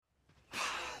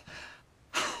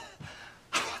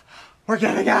We're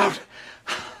getting out.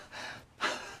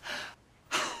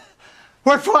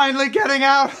 We're finally getting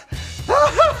out.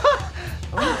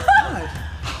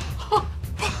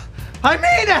 I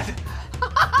mean it.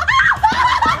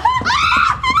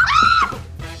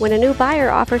 When a new buyer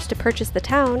offers to purchase the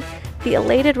town, the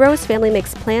elated Rose family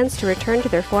makes plans to return to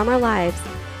their former lives.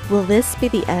 Will this be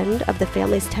the end of the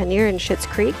family's tenure in Schitt's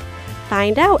Creek?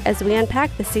 Find out as we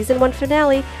unpack the season 1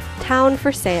 finale, Town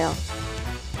for Sale.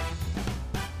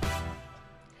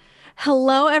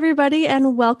 Hello, everybody,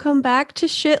 and welcome back to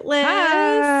Shitlist.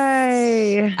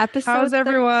 Hi. Episode How's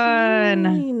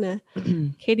everyone?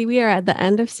 13. Katie, we are at the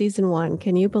end of season 1.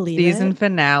 Can you believe it? Season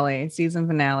finale.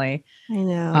 I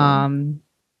know.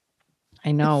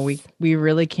 I know. We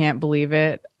really can't believe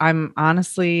it.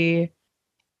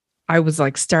 I was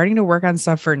like starting to work on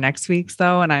stuff for next week's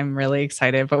though, and I'm really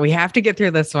excited, but we have to get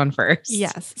through this one first.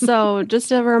 Yes. So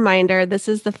just a reminder, this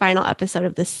is the final episode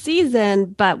of the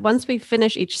season, but once we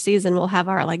finish each season, we'll have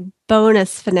our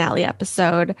bonus finale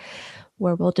episode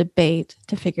where we'll debate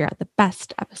to figure out the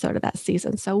best episode of that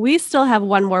season. So we still have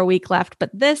one more week left, but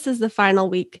this is the final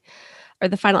week or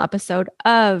the final episode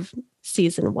of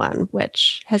season 1,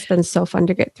 which has been so fun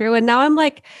to get through. And now I'm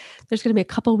there's going to be a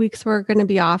couple weeks where we're going to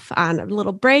be off on a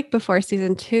little break before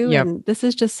season 2. Yep. And this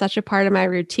is just such a part of my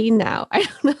routine now. I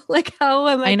don't know, how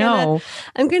am I know.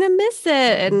 I'm going to miss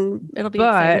it, and it'll be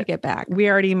exciting to get back. We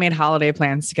already made holiday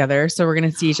plans together, so we're going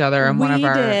to see each other on one of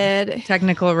our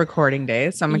technical recording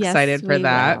days. So I'm excited for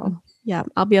that. Will. Yeah.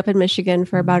 I'll be up in Michigan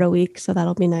for about a week, so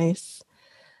that'll be nice.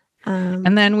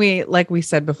 And then like we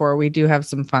said before, we do have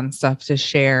some fun stuff to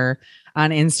share on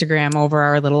Instagram over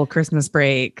our little Christmas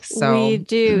break. So we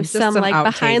do some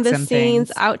behind the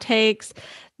scenes outtakes.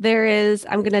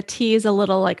 I'm going to tease a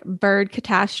little bird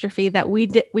catastrophe that we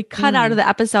cut out of the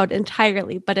episode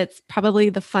entirely, but it's probably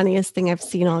the funniest thing I've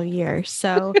seen all year.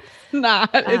 So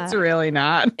it's really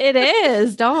not. It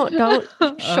is. Don't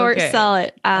short sell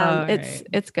it.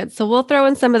 It's good. So we'll throw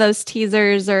in some of those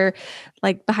teasers or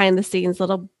behind the scenes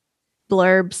little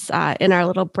blurbs in our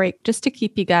little break just to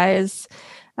keep you guys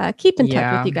keep in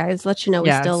touch with you guys, let you know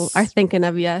we still are thinking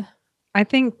of you. I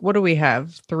think, what do we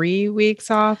have? 3 weeks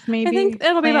off, maybe? I think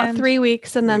it'll be about 3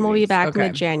 weeks, and then we'll be back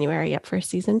mid-January for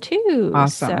season 2.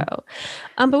 Awesome. So,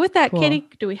 but with that, cool. Katie,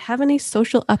 do we have any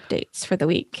social updates for the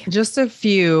week? Just a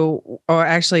few, or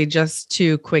actually just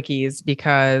 2 quickies,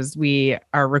 because we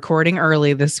are recording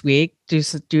early this week due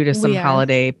to some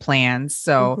holiday plans.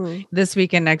 So this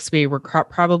week and next week, we're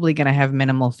probably going to have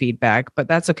minimal feedback, but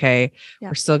that's okay. Yeah.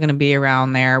 We're still going to be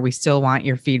around there. We still want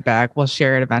your feedback. We'll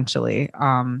share it eventually.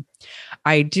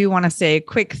 I do want to say a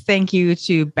quick thank you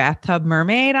to Bathtub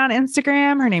Mermaid on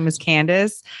Instagram. Her name is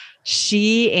Candace.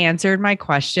 She answered my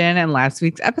question in last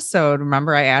week's episode.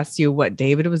 Remember, I asked you what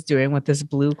David was doing with this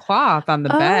blue cloth on the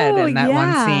bed in that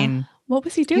one scene. What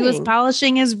was he doing? He was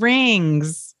polishing his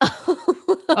rings.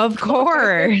 Of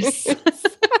course.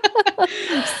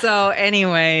 So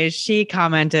anyway, she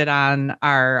commented on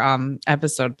our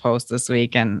episode post this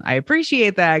week, and I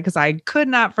appreciate that because I could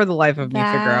not for the life of me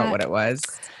figure out what it was.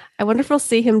 I wonder if we'll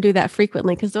see him do that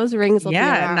frequently because those rings will be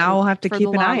around. Now we'll have to keep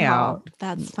an eye out.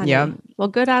 That's funny. Yep. Well,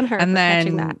 good on her for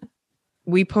catching that.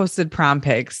 We posted prom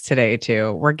pics today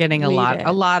too. We're getting a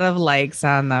lot of likes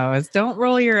on those. Don't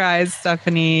roll your eyes,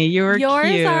 Stephanie. Yours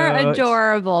cute. Are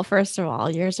adorable. First of all,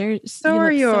 yours are yours. So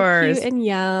cute and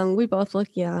young. We both look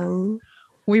young.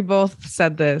 We both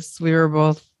said this. We were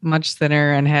both much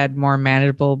thinner and had more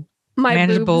manageable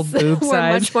boob size. Were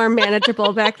much more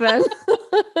manageable back then.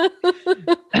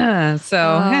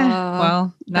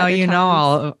 Well, now you know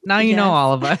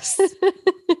all of us.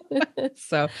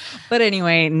 So, but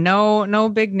anyway, no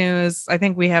big news. I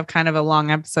think we have kind of a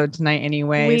long episode tonight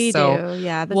anyway. We do.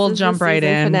 Yeah. We'll jump right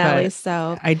in. Finale, but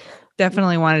so I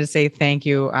definitely wanted to say thank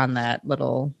you on that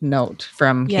little note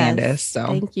from Candace. So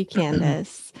thank you,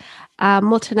 Candace.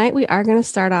 Well, tonight we are going to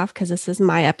start off because this is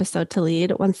my episode to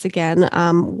lead. Once again,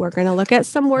 we're going to look at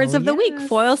some words of the week.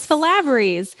 Foils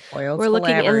Philaveries. We're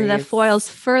looking in the Foils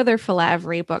Further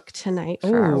Philavery book tonight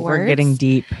for our words. We're getting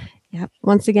deep. Yep.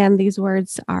 Once again, these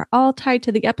words are all tied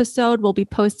to the episode. We'll be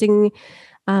posting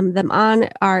them on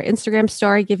our Instagram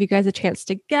story, give you guys a chance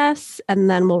to guess, and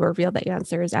then we'll reveal the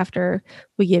answers after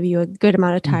we give you a good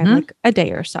amount of time, like a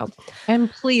day or so. And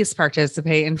please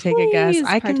participate and take a guess.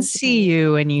 I can see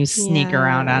you and you sneak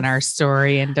around on our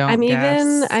story and don't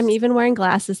guess. I'm even wearing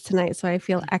glasses tonight, so I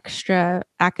feel extra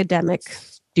academic,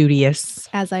 studious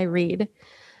as I read.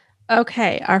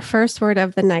 Okay, our first word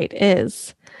of the night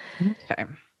is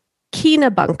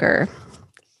Keenabunker.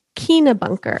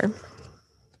 Keenabunker.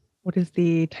 What is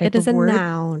the type of word? It is a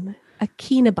noun. A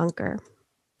keenabunker.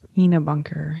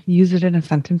 Keenabunker. Use it in a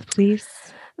sentence, please.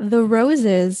 The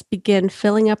Roses begin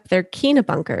filling up their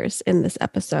Keenabunkers in this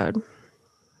episode.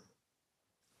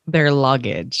 Their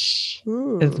luggage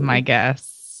is my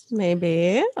guess.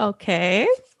 Maybe. Okay.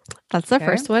 That's the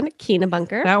first one.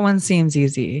 Keenabunker. That one seems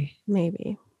easy.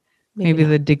 Maybe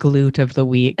the deglute of the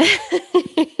week.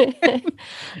 the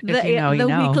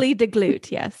weekly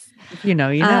deglute, yes. If you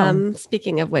know.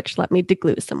 Speaking of which, let me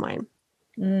deglute some wine.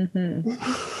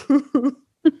 Mm-hmm.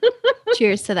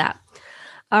 Cheers to that.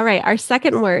 All right. Our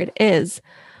second word is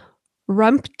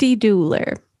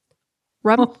rumpty-dooler.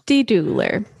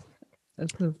 Rumpty-dooler.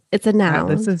 It's a noun.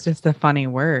 This is just a funny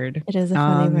word. It is a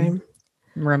funny word.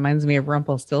 Reminds me of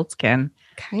Rumpelstiltskin.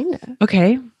 Kind of.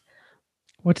 Okay.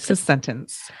 What's the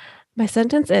sentence? My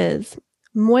sentence is,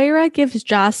 Moira gives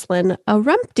Jocelyn a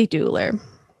rumpty-dooler.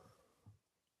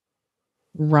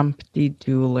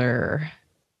 Rumpty-dooler.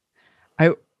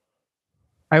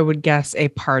 I would guess a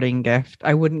parting gift.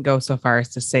 I wouldn't go so far as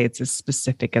to say it's as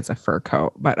specific as a fur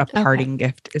coat, but a parting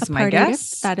gift is my guess.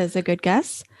 Gift. That is a good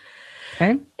guess.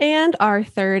 Okay. And our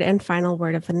third and final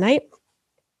word of the night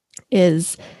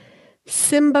is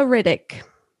symbaritic.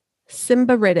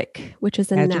 Symbaritic, which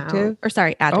is a noun. Or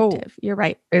sorry, adjective. You're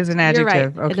right. Is an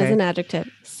adjective. Right. Okay. It is an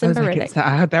adjective.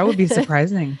 Symbaritic. That would be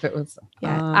surprising if it was.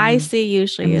 I see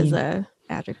usually is a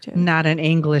adjective. Not an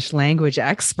English language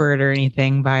expert or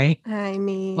anything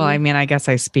I guess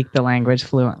I speak the language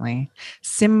fluently.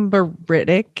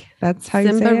 Symbaritic. That's how you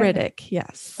say it? Symbaritic,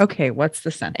 yes. Okay, what's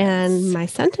the sentence? And my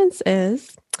sentence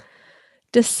is,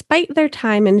 despite their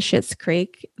time in Schitt's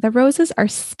Creek, the Roses are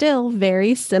still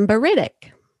very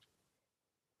symbaritic.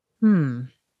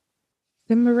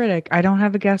 Symbaritic. I don't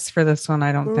have a guess for this one,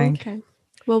 I don't think. Okay.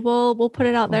 Well, we'll put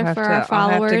it out there for our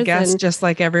followers. I'll have to guess just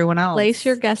like everyone else. Place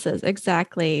your guesses.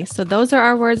 Exactly. So those are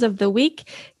our words of the week.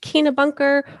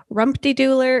 Keenabunker,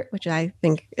 rumpty-dooler, which I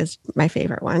think is my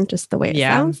favorite one, just the way it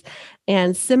sounds.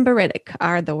 And symbaritic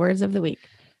are the words of the week.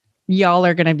 Y'all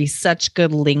are going to be such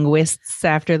good linguists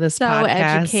after this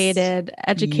podcast. Educated.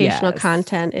 Educational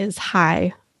content is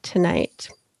high tonight.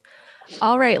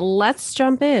 All right, let's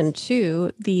jump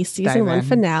into the season 1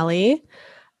 finale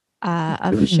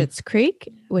of Schitt's Creek,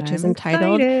 which is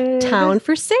entitled Town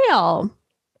for Sale.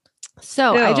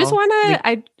 So I just want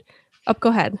to, go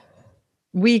ahead.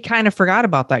 We kind of forgot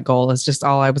about that goal is just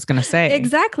all I was going to say.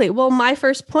 Exactly. Well, my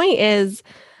first point is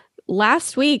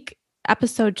last week,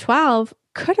 episode 12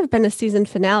 could have been a season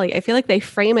finale. I feel like they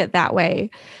frame it that way.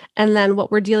 And then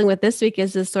what we're dealing with this week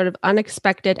is this sort of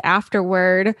unexpected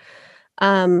afterward,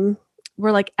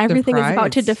 where like everything is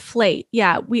about to deflate.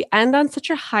 Yeah, we end on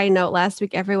such a high note last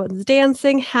week. Everyone's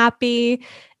dancing, happy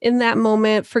in that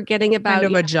moment, forgetting about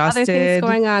other things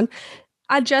going on.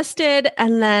 Adjusted,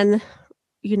 and then,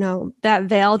 that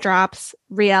veil drops,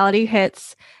 reality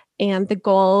hits, and the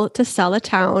goal to sell the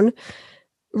town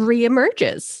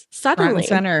reemerges suddenly. Front and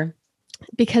center.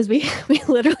 Because we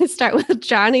literally start with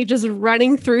Johnny just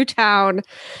running through town,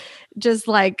 just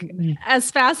like as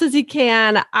fast as he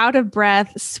can, out of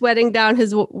breath, sweating down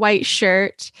his white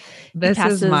shirt.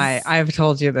 I've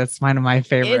told you that's one of my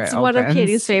favorite. It's one of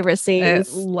Katie's favorite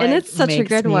scenes. And it's such a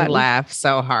good one. Laugh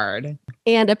so hard.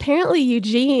 And apparently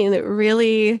Eugene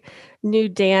really knew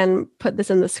Dan put this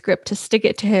in the script to stick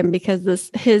it to him because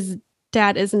his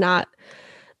dad is not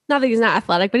that he's not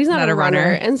athletic, but he's not a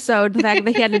runner. And so the fact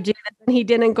that he had to do that and he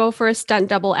didn't go for a stunt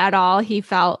double at all, he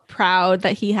felt proud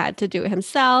that he had to do it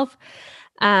himself.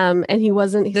 And he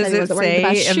wasn't, he said he wasn't wearing the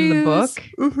best shoes. In the book?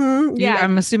 Mm-hmm. Yeah.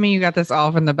 I'm assuming you got this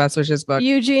all from the Best Wishes book.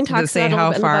 Eugene talks about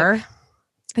how far?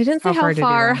 They didn't say how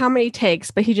far, how many takes,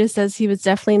 but he just says he was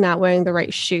definitely not wearing the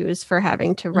right shoes for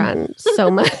having to run so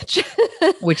much.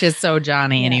 Which is so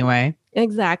Johnny anyway.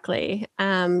 Exactly.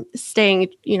 Staying,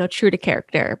 true to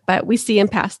character. But we see him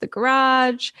past the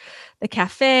garage, the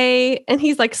cafe, and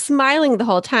he's like smiling the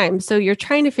whole time. So you're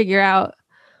trying to figure out,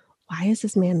 why is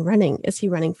this man running? Is he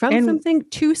running from something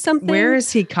to something? Where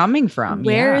is he coming from?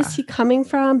 Where is he coming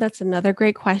from? That's another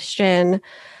great question.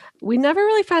 We never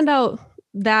really found out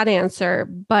that answer,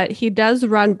 but he does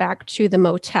run back to the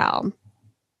motel.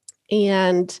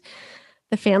 And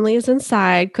the family is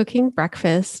inside cooking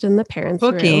breakfast in the parents'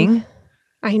 room.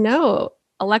 I know.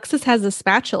 Alexis has a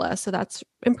spatula, so that's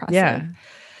impressive. Yeah. Is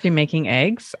she making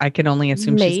eggs? I can only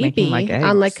assume she's making like eggs.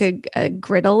 On like a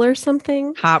griddle or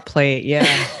something. Hot plate,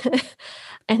 yeah.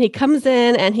 And he comes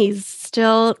in and he's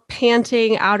still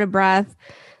panting, out of breath.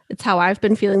 It's how I've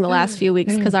been feeling the last few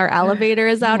weeks because our elevator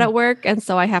is out at work. And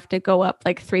so I have to go up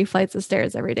like 3 flights of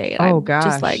stairs every day. And I'm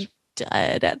just like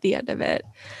dead at the end of it.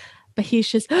 But he's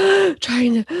just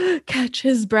trying to catch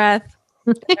his breath.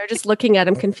 They're just looking at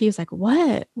him confused, like,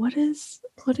 what's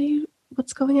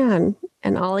going on?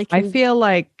 And all he can... I feel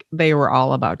like they were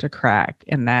all about to crack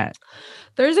in that.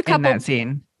 There's a couple that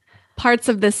scene. Parts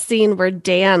of this scene where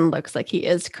Dan looks like he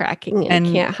is cracking and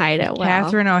can't hide it well.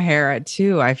 Catherine O'Hara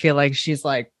too. I feel like she's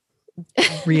like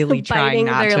really trying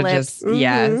not to just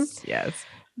yes.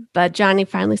 But Johnny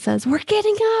finally says, "We're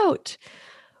getting out.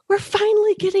 We're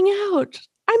finally getting out.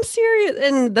 I'm serious."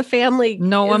 And the family,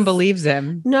 no one believes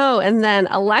him. No. And then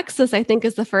Alexis, I think,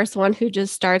 is the first one who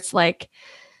just starts like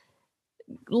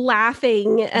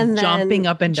laughing and then jumping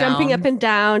up and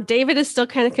down. David is still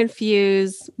kind of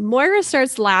confused. Moira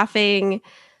starts laughing.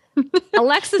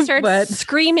 Alexis starts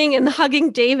screaming and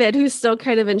hugging David, who's still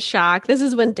kind of in shock. This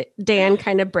is when Dan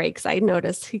kind of breaks. I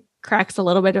noticed he cracks a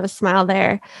little bit of a smile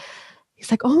there. He's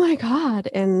like, "Oh my God."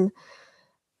 And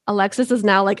Alexis is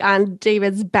now like on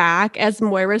David's back as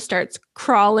Moira starts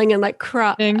crawling and like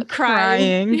crying,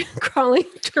 crawling,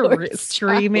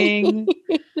 screaming.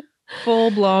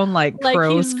 Full blown like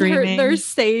crow he's screaming. Their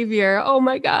savior. Oh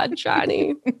my God,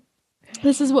 Johnny.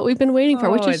 This is what we've been waiting for,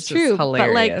 which is true.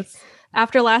 But like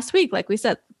after last week, like we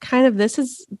said, kind of this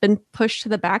has been pushed to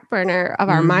the back burner of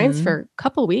our minds for a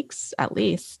couple weeks at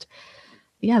least.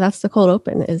 Yeah, that's the cold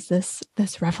open, is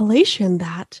this revelation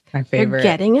that they're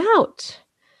getting out.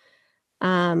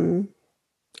 And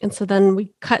so then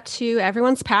we cut to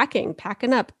everyone's packing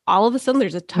up. All of a sudden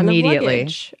there's a ton of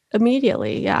luggage.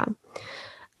 Immediately, yeah.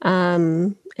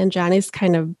 And Johnny's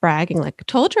kind of bragging, like,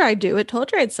 "Told her I'd do it.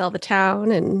 Told her I'd sell the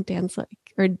town." And Dan's like,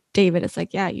 or David is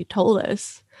like, "Yeah, you told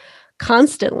us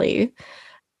constantly."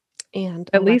 And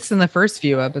at least in the first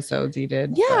few episodes he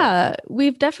did. Yeah,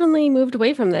 we've definitely moved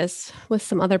away from this with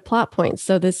some other plot points.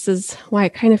 So this is why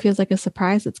it kind of feels like a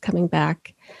surprise it's coming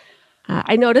back.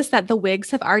 I noticed that the wigs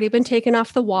have already been taken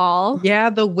off the wall. Yeah,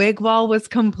 the wig wall was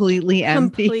completely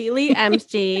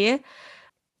empty.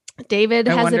 David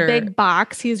has a big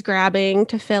box he's grabbing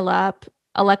to fill up.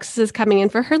 Alexis is coming in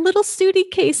for her little Studi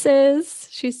cases.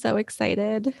 She's so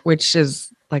excited. Which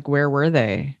is like, where were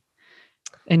they?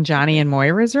 In Johnny and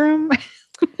Moira's room?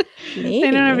 They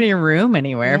don't have any room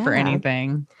anywhere for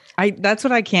anything. That's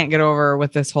what I can't get over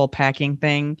with this whole packing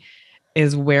thing,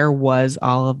 is where was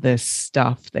all of this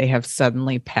stuff they have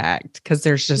suddenly packed? Because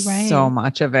there's just so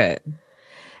much of it.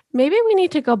 Maybe we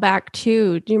need to go back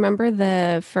to, do you remember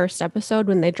the first episode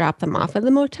when they dropped them off at the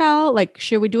motel? Like,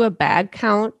 should we do a bag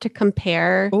count to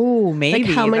compare? Oh, maybe.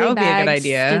 Like, how many that would bags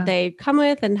be a good idea. did they come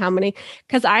with and how many?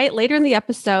 Because later in the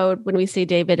episode, when we see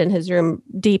David in his room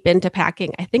deep into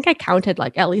packing, I think I counted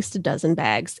like at least a dozen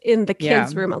bags in the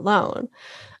kids' room alone.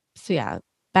 So yeah,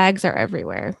 bags are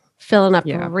everywhere, filling up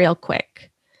real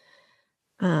quick.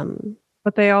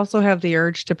 But they also have the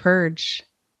urge to purge.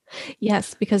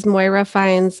 Yes, because Moira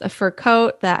finds a fur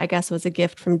coat that I guess was a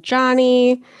gift from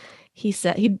Johnny. He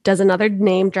said he does another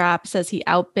name drop, says he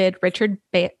outbid Richard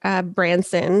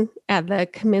Branson at the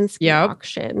Kaminsky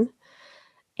auction.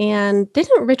 And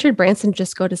didn't Richard Branson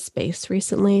just go to space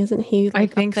recently? Isn't he? Like, I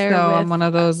think so. On one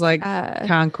of those like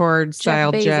Concorde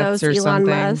style jets or Elon something.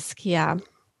 Musk, yeah.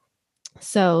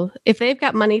 So if they've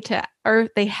got money or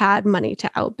they had money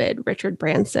to outbid Richard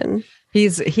Branson, they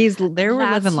were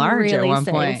living large at one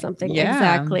point. Something. Yeah.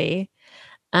 Exactly.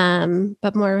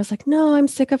 But Moira was like, "No, I'm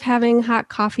sick of having hot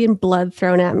coffee and blood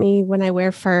thrown at me when I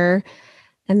wear fur,"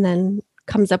 and then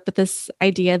comes up with this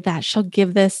idea that she'll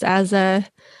give this as a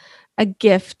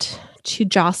gift to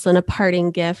Jocelyn, a parting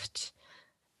gift.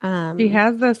 She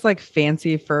has this like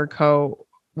fancy fur coat,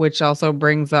 which also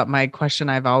brings up my question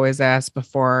I've always asked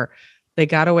before. They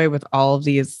got away with all of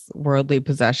these worldly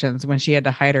possessions when she had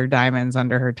to hide her diamonds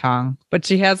under her tongue. But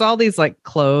she has all these like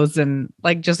clothes and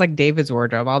like just like David's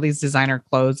wardrobe, all these designer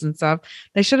clothes and stuff.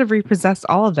 They should have repossessed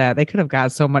all of that. They could have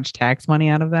got so much tax money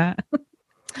out of that.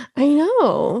 I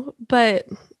know. But,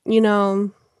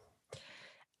 you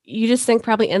just think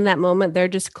probably in that moment, they're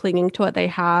just clinging to what they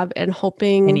have and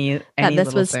hoping that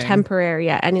this was temporary.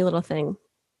 Yeah, any little thing.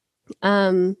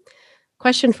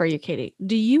 Question for you, Katie.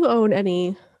 Do you own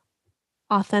any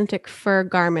authentic fur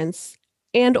garments,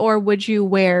 and or would you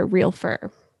wear real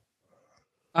fur?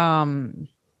 I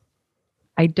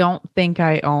don't think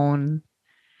I own.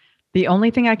 The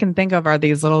only thing I can think of are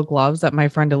these little gloves that my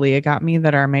friend Aaliyah got me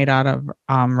that are made out of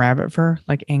rabbit fur,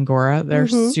 like Angora. They're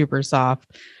super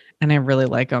soft and I really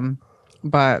like them,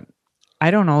 but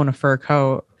I don't own a fur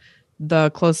coat.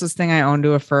 The closest thing I own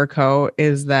to a fur coat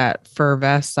is that fur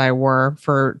vest I wore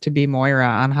to be Moira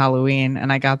on Halloween,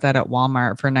 and I got that at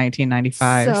Walmart for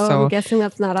 $19.95. So I'm guessing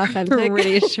that's not authentic.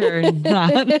 Pretty sure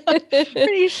not.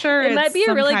 Pretty sure it might be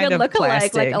a really good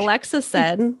lookalike, like Alexa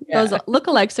said. Those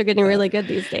lookalikes are getting really good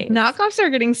these days. Knockoffs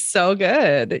are getting so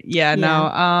good.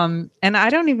 No. And I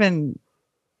don't even.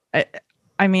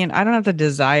 I mean, I don't have the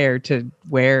desire to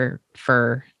wear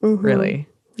fur, really.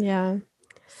 Yeah.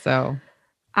 So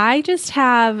I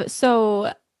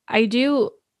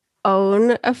do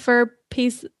own a fur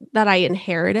piece that I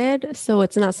inherited. So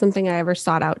it's not something I ever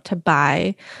sought out to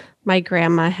buy. My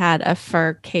grandma had a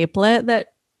fur capelet that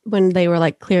when they were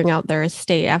like clearing out their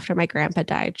estate after my grandpa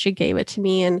died, she gave it to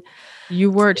me. And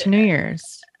you wore it to New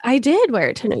Year's. I did wear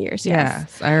it to New Year's.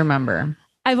 Yes, I remember.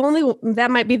 that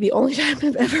might be the only time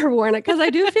I've ever worn it because I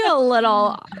do feel a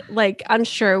little like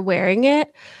unsure wearing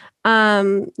it.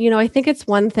 I think it's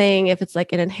one thing if it's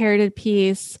like an inherited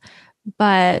piece,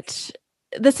 but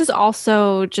this is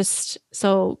also just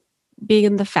so being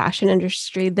in the fashion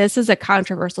industry, this is a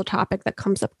controversial topic that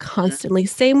comes up constantly.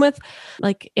 Same with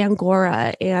like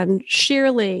Angora and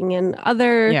shearling and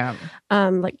other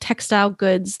like textile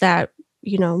goods that,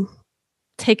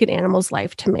 take an animal's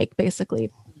life to make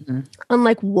basically.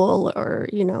 Unlike wool or,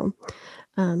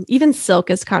 even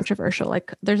silk is controversial.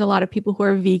 Like there's a lot of people who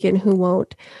are vegan who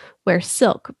won't wear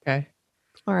silk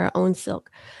or own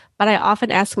silk. But I often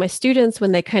ask my students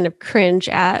when they kind of cringe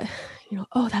at,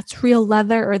 oh, that's real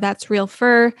leather or that's real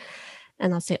fur.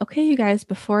 And I'll say, okay, you guys,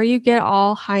 before you get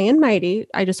all high and mighty,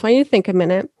 I just want you to think a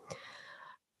minute.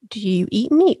 Do you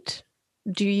eat meat?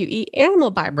 Do you eat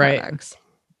animal byproducts? Right.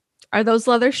 Are those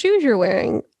leather shoes you're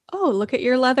wearing? Oh, look at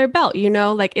your leather belt.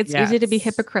 It's easy to be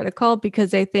hypocritical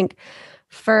because they think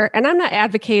fur, and I'm not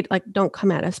advocate, like, don't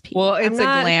come at us, people. Well, it's a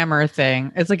glamour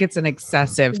thing. It's like, it's an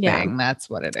excessive thing. That's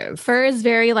what it is. Fur is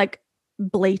very like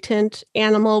blatant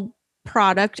animal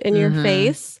product in your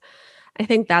face. I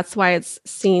think that's why it's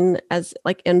seen as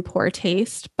like in poor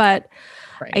taste. But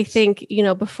I think,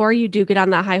 before you do get on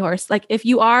that high horse, like if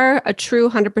you are a true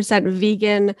 100%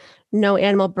 vegan, no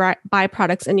animal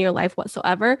byproducts in your life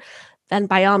whatsoever, then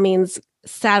by all means,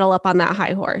 saddle up on that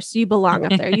high horse. You belong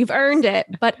up there. You've earned it.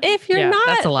 But if you're not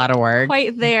that's a lot of work.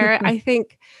 Quite there, I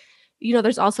think,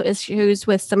 there's also issues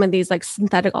with some of these like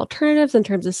synthetic alternatives in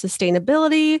terms of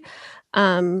sustainability.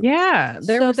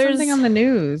 There's something on the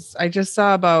news. I just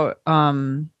saw about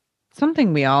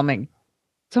something we all make,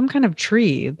 some kind of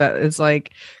tree that is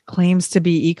like claims to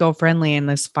be eco-friendly and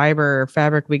this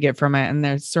fabric we get from it. And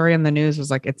their story on the news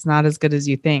was like, it's not as good as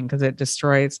you think because it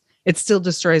still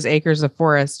destroys acres of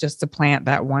forest just to plant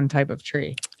that one type of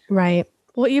tree. Right.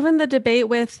 Well, even the debate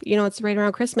with, it's right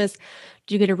around Christmas.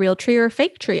 Do you get a real tree or a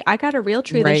fake tree? I got a real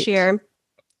tree this year.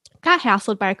 Got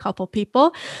hassled by a couple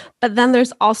people. But then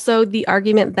there's also the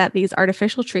argument that these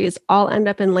artificial trees all end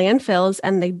up in landfills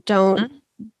and they don't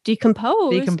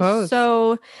decompose.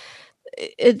 So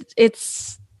it's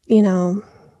it's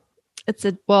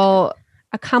a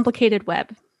complicated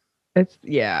web.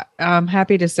 I'm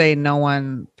happy to say no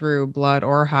one threw blood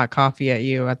or hot coffee at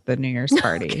you at the New Year's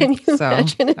party. Can you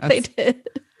imagine if they did?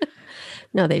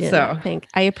 No, they didn't. I think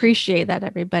I appreciate that,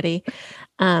 everybody.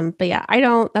 But yeah,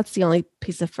 that's the only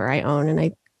piece of fur I own,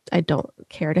 and I don't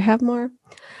care to have more.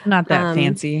 Not that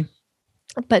fancy.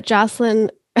 But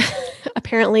Jocelyn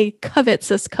apparently covets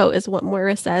this coat, is what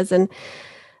Moira says, and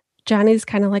Johnny's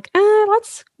kind of like,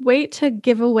 let's wait to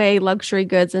give away luxury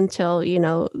goods until,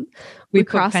 we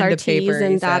cross our T's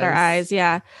and dot our I's.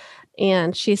 Yeah.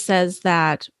 And she says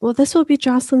that, well, this will be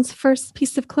Jocelyn's first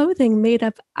piece of clothing made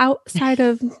up outside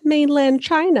of mainland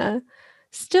China.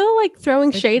 Still like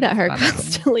throwing shade at her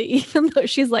constantly, even though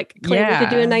she's like claiming to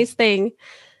do a nice thing.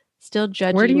 Still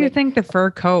judging. Where do you think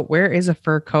where is a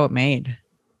fur coat made?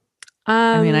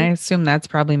 I assume that's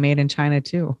probably made in China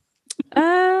too.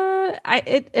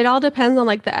 It all depends on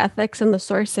like the ethics and the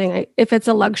sourcing. If it's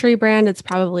a luxury brand, it's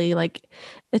probably like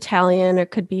Italian or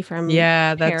could be from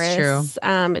Paris. That's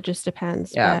true. It just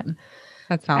depends. Yeah, but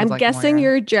that sounds. I'm like guessing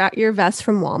your vest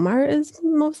from Walmart is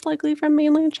most likely from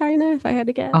mainland China. If I had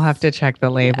to guess, I'll have to check the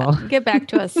label. Yeah. Get back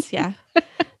to us. Yeah,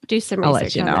 do some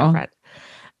research on that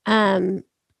front.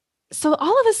 So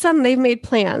all of a sudden they've made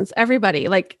plans. Everybody,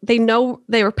 like they know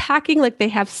they were packing, like they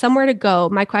have somewhere to go.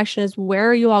 My question is, where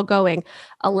are you all going?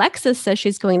 Alexis says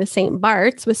she's going to St.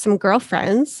 Bart's with some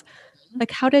girlfriends.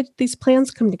 Like, how did these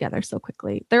plans come together so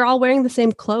quickly? They're all wearing the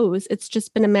same clothes. It's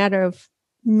just been a matter of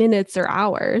minutes or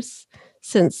hours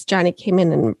since Johnny came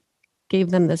in and gave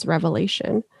them this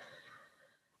revelation.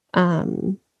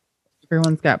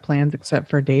 Everyone's got plans except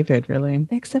for David, really.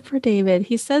 Except for David.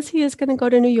 He says he is going to go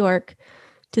to New York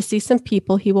to see some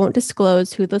people. He won't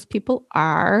disclose who those people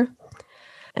are.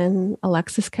 And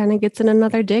Alexis kind of gets in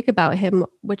another dig about him,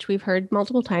 which we've heard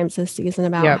multiple times this season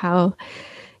about how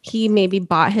he maybe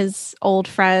bought his old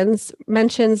friends,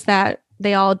 mentions that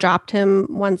they all dropped him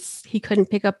once he couldn't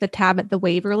pick up the tab at the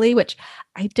Waverly, which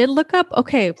I did look up.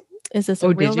 Okay, is this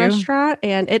a real restaurant?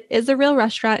 And it is a real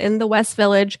restaurant in the West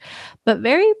Village, but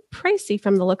very pricey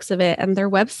from the looks of it. And their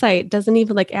website doesn't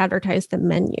even like advertise the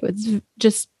menu. It's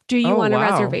just Do you want a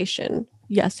wow. reservation?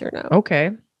 Yes or no?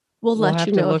 Okay. We'll let have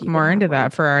you know. to look more into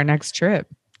that for our next trip.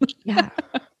 Yeah.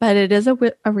 But it is a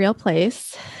real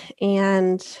place.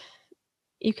 And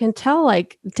you can tell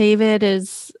like David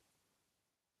is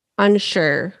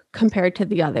unsure compared to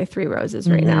the other three roses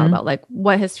right now about like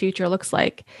what his future looks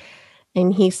like.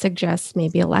 And he suggests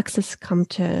maybe Alexis come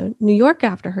to New York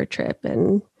after her trip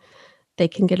and they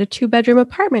can get a 2-bedroom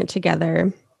apartment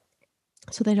together.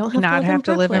 So they don't have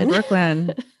to live in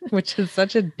Brooklyn, which is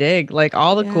such a dig. Like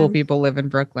all the cool people live in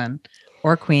Brooklyn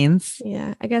or Queens.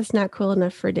 Yeah, I guess not cool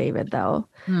enough for David though.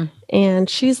 And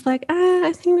she's like,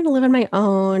 I think I'm going to live on my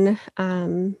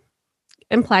own.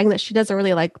 Implying that she doesn't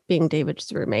really like being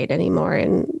David's roommate anymore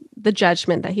and the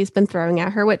judgment that he's been throwing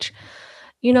at her, which,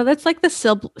 you know, that's like the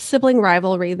sibling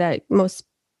rivalry that most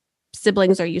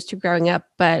siblings are used to growing up.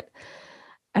 But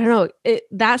I don't know,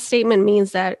 that statement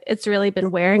means that it's really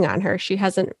been wearing on her. She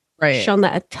hasn't shown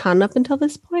that a ton up until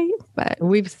this point, but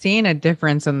we've seen a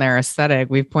difference in their aesthetic.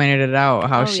 We've pointed it out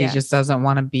how she just doesn't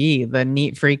want to be the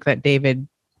neat freak that David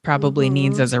probably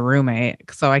needs as a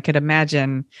roommate. So I could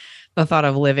imagine the thought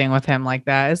of living with him like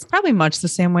that is probably much the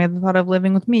same way the thought of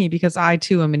living with me, because I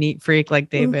too am a neat freak like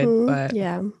David.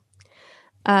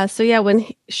 But so yeah, when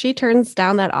she turns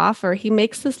down that offer, he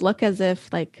makes this look as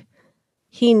if like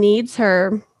he needs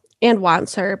her and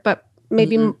wants her, but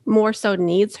maybe more so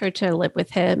needs her to live with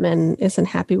him and isn't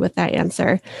happy with that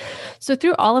answer. So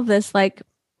through all of this, like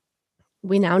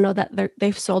we now know that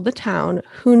they've sold the town.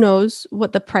 Who knows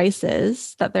what the price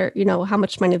is that they're, you know, how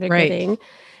much money they're getting.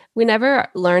 We never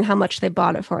learn how much they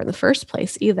bought it for in the first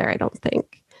place either, I don't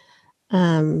think.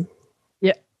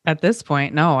 At this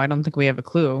point, no, I don't think we have a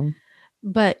clue.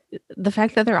 But the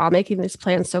fact that they're all making these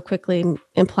plans so quickly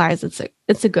implies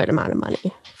it's a good amount of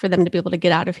money for them to be able to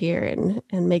get out of here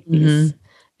and make these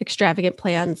extravagant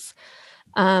plans.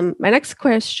 My next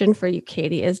question for you,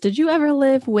 Katie, is did you ever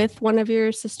live with one of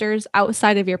your sisters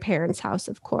outside of your parents' house,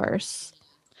 of course?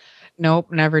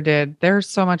 Nope, never did. They're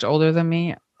so much older than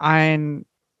me. I'm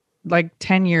like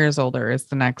 10 years older is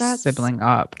the next sibling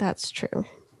up. That's true.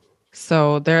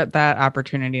 So that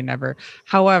opportunity never.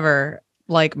 However,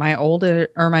 like my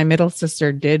middle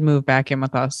sister did move back in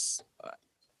with us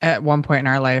at one point in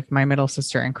our life, my middle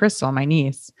sister and Crystal, my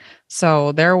niece.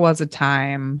 So there was a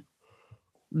time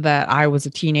that I was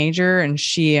a teenager and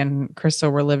she and Crystal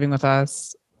were living with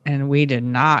us and we did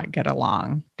not get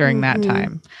along during that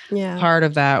time. Yeah. Part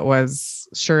of that was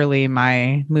surely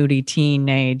my moody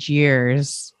teenage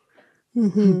years.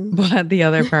 But the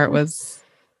other part was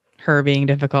her being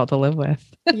difficult to live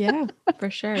with. Yeah, for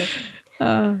sure.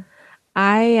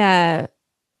 I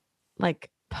like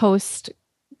post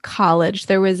college,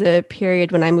 there was a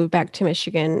period when I moved back to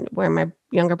Michigan where my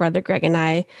younger brother Greg and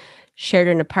I shared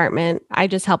an apartment. I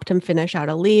just helped him finish out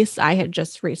a lease. I had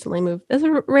just recently moved. This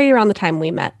was right around the time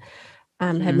we met.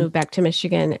 Had moved back to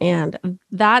Michigan, and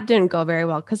that didn't go very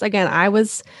well because again, I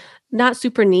was not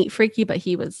super neat freaky, but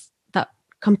he was the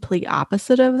complete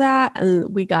opposite of that.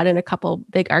 And we got in a couple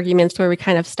big arguments where we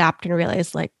kind of stopped and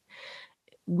realized like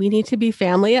we need to be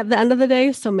family at the end of the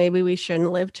day. So maybe we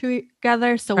shouldn't live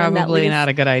together. So probably not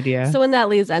a good idea. So when that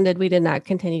lease ended, we did not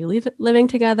continue living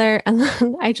together. And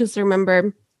then I just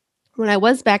remember when I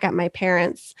was back at my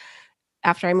parents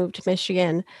after I moved to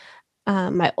Michigan,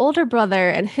 my older brother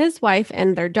and his wife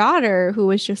and their daughter, who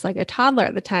was just like a toddler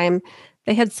at the time,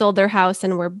 they had sold their house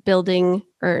and were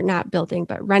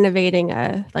renovating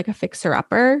a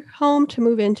fixer-upper home to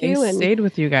move into. They stayed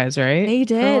with you guys, right? They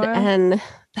did. And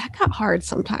that got hard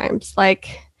sometimes.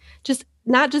 Like just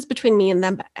not just between me and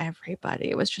them, but everybody.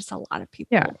 It was just a lot of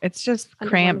people. Yeah. It's just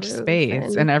cramped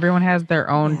space and everyone has their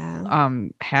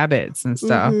own habits and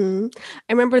stuff.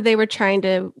 I remember they were trying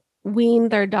to wean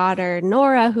their daughter,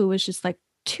 Nora, who was just like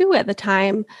 2 at the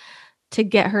time, to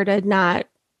get her to not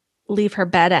leave her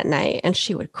bed at night. And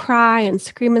she would cry and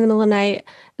scream in the middle of the night.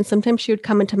 And sometimes she would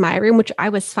come into my room, which I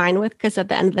was fine with because at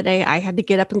the end of the day, I had to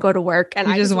get up and go to work. And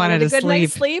I just wanted a good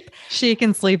night's sleep. She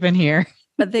can sleep in here.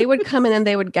 But they would come in and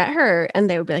they would get her and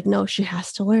they would be like, no, she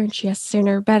has to learn. She has to stay in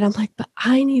her bed. I'm like, but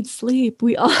I need sleep.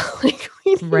 We all we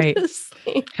need to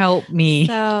sleep. Help me.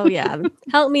 So yeah,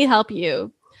 help me help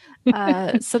you.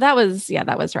 So that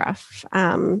was rough.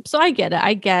 So I get it.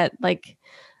 I get like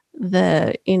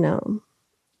the,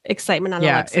 excitement on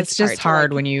Alexa's it's just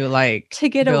hard when you to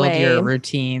get build away. Your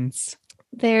routines.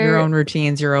 Your own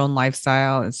routines, your own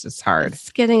lifestyle. It's just hard.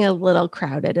 It's getting a little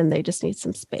crowded and they just need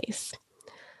some space.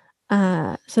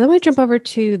 So then we jump over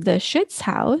to the Schütz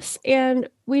house and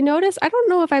we notice, I don't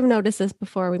know if I've noticed this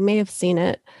before, we may have seen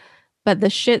it, but the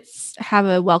Shits have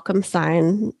a welcome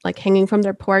sign like hanging from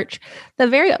their porch that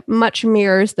very much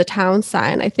mirrors the town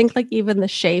sign. I think like even the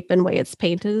shape and way it's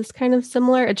painted is kind of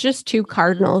similar. It's just two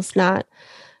cardinals, not,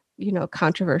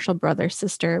 controversial brother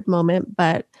sister moment,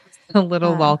 but a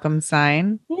little welcome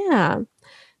sign. Yeah,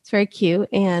 it's very cute.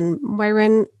 And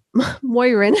Moira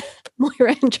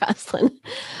and Jocelyn.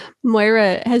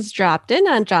 Moira has dropped in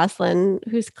on Jocelyn,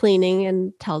 who's cleaning,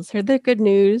 and tells her the good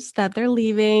news that they're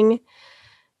leaving.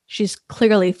 She's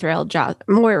clearly thrilled.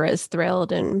 Moira is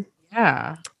thrilled, and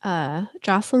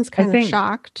Jocelyn's kind of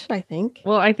shocked, I think.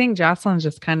 Well, I think Jocelyn's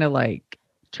just kind of like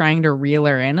trying to reel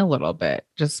her in a little bit,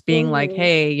 just being like,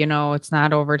 hey, it's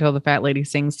not over till the fat lady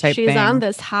sings type thing. She's on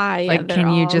this high. Like,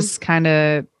 can you just kind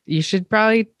of, you should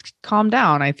probably calm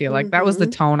down. I feel like that was the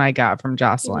tone I got from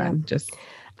Jocelyn. Yeah. Just,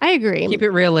 I agree. Keep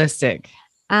it realistic.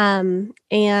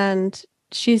 And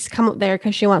she's come up there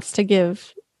because she wants to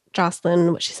give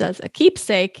Jocelyn what she says a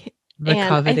keepsake. The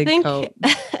coveted coat.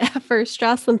 At first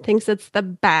Jocelyn thinks it's the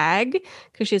bag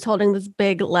because she's holding this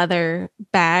big leather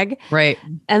bag. Right.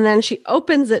 And then she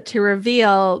opens it to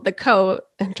reveal the coat.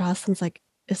 And Jocelyn's like,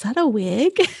 is that a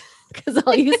wig? Because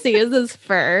all you see is this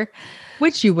fur.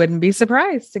 Which you wouldn't be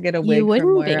surprised to get a wig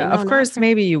from Moira. No, of course,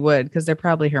 maybe you would, because they're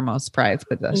probably her most prized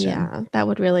possession. Yeah,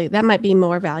 that might be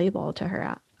more valuable to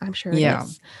her. I'm sure it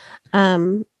is.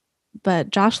 But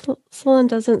Jocelyn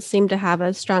doesn't seem to have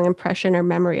a strong impression or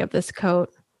memory of this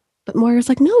coat. But Moira's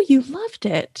like, no, you loved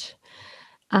it.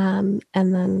 And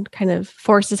then kind of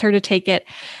forces her to take it.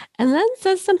 And then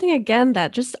says something again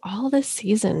that just all this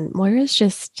season, Moira's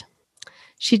just,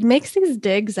 she makes these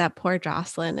digs at poor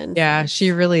Jocelyn. And yeah,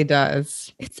 she really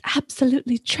does. It's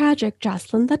absolutely tragic,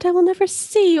 Jocelyn, that I will never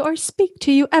see or speak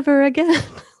to you ever again.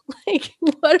 Like,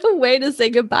 what a way to say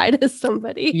goodbye to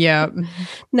somebody. Yeah.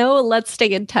 No, let's stay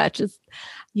in touch.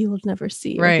 You will never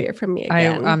see or hear from me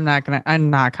again. I'm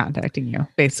not contacting you,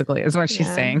 basically, is what she's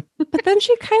saying. But then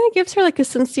she kind of gives her like a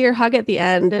sincere hug at the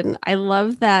end. And I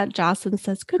love that Jocelyn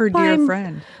says, goodbye, her dear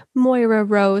friend. Moira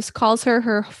Rose, calls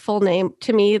her full name.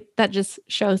 To me, that just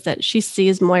shows that she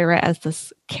sees Moira as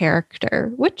this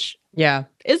character, which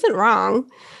isn't wrong.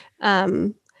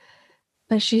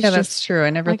 But she's just, that's true. I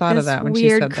never thought of that when she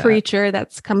said that. Weird creature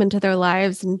that's come into their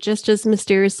lives, and just as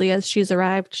mysteriously as she's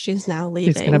arrived, she's now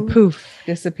leaving. She's gonna poof,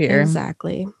 disappear.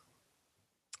 Exactly.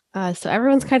 So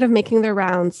everyone's kind of making their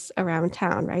rounds around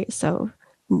town, right? So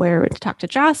we're to talk to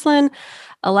Jocelyn.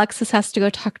 Alexis has to go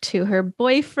talk to her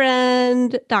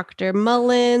boyfriend, Dr.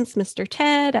 Mullins, Mr.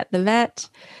 Ted at the vet.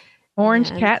 Orange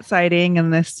cat sighting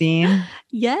in this scene.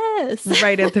 Yes.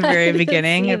 Right at the very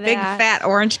beginning. A big fat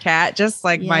orange cat, just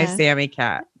like my Sammy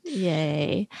cat.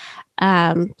 Yay.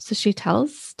 So she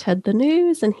tells Ted the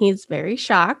news and he's very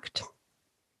shocked.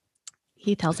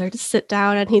 He tells her to sit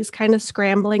down and he's kind of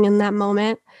scrambling in that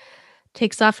moment.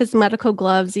 Takes off his medical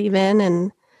gloves even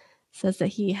and says that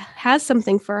he has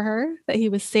something for her that he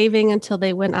was saving until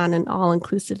they went on an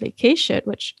all-inclusive vacation,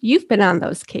 which you've been on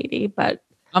those, Katie, but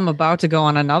I'm about to go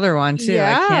on another one too.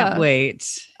 Yeah. I can't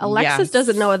wait. Alexis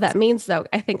doesn't know what that means though.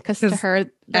 I think because to her,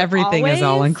 everything is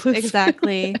all inclusive.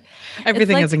 Exactly.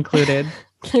 Everything is included.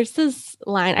 There's this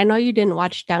line. I know you didn't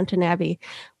watch Downton Abbey,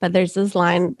 but there's this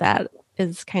line that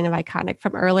is kind of iconic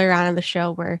from earlier on in the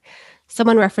show where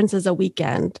someone references a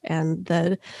weekend and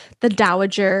the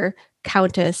dowager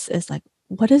countess is like,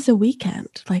 what is a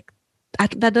weekend? Like,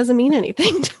 that doesn't mean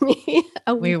anything to me.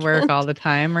 We work all the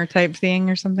time or type thing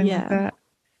or something like that.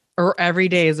 Or every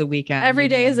day is a weekend. Every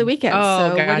day is a weekend. Oh,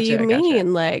 so gotcha, what do you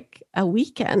mean? Like a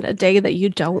weekend, a day that you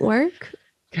don't work?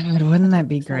 God, wouldn't that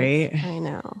be great? I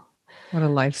know. What a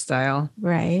lifestyle.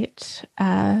 Right.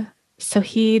 So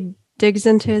he digs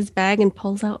into his bag and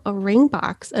pulls out a ring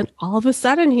box. And all of a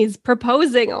sudden he's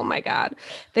proposing. Oh my God.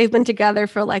 They've been together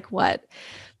for like what?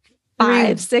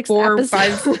 5, 6 4,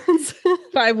 episodes.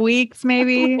 5 weeks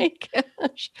maybe. Oh my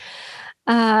gosh.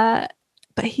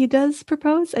 But he does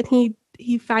propose and he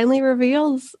finally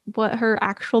reveals what her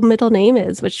actual middle name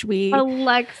is, which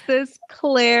Alexis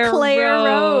Claire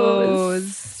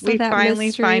Rose. So we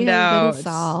finally find out.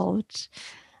 Solved.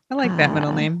 I like that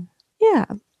middle name. Yeah.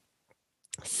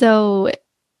 So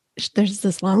there's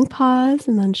this long pause,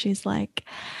 and then she's like,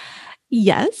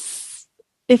 "Yes,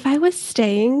 if I was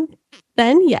staying,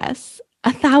 then yes,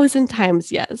 1,000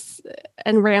 times yes,"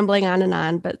 and rambling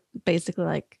on, but basically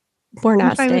like, "We're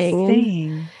not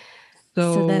staying."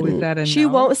 So then is that a she no?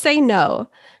 won't say no.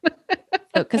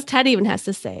 Because Ted even has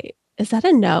to say, is that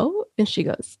a no? And she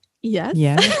goes, yes.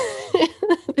 Yeah.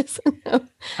 It's a no.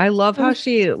 I love how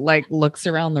she like looks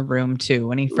around the room too.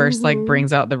 When he first like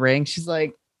brings out the ring, she's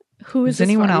like, "Who is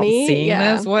anyone else me? seeing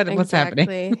this? What's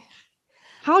happening?"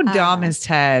 How dumb is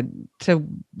Ted to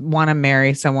want to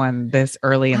marry someone this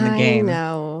early in the game? I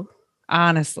know.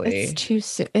 Honestly, it's too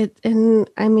soon.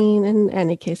 In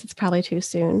any case, it's probably too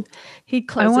soon. He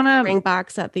closed the ring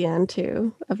box at the end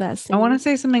too of that scene. I want to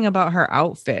say something about her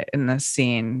outfit in this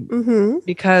scene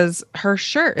because her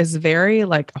shirt is very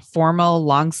like a formal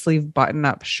long sleeve button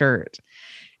up shirt,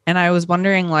 and I was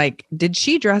wondering, like, did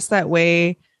she dress that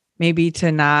way maybe to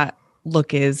not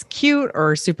look as cute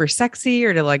or super sexy,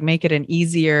 or to like make it an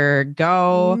easier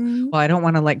go? Well, I don't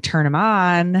want to like turn him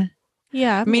on.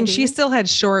 Yeah. I mean, she still had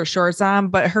short shorts on,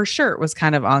 but her shirt was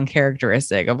kind of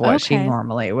uncharacteristic of what she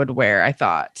normally would wear, I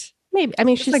thought. Maybe. I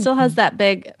mean, she still has that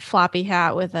big floppy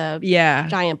hat with a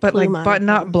giant but plume like button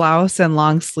up blouse and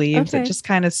long sleeves. It just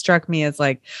kind of struck me as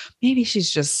like, maybe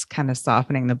she's just kind of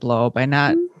softening the blow by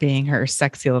not being her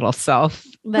sexy little self.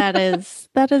 That is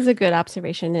a good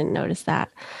observation. Didn't notice that.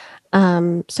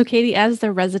 So Katie, as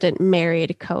the resident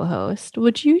married co-host,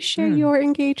 would you share your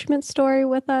engagement story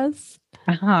with us?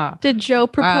 Did Joe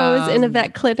propose in a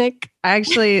vet clinic?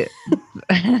 Actually,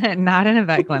 not in a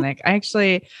vet clinic. I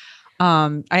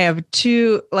have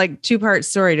two-part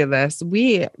story to this.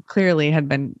 We clearly have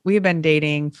been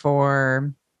dating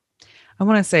for, I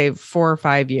want to say 4 or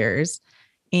 5 years.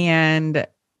 And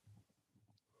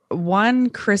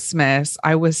one Christmas,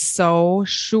 I was so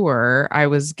sure I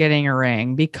was getting a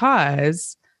ring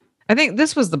because I think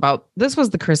this was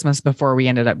the Christmas before we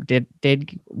ended up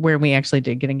where we actually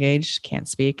did get engaged. Can't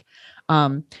speak.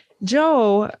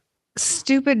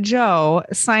 Stupid Joe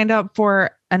signed up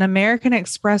for an American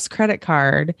Express credit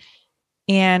card,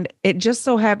 and it just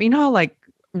so happened, you know how like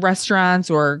restaurants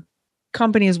or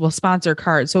companies will sponsor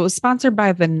cards. So it was sponsored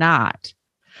by The Knot.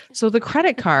 So the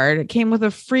credit card came with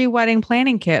a free wedding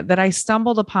planning kit that I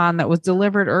stumbled upon that was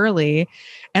delivered early.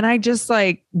 And I just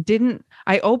like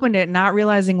I opened it not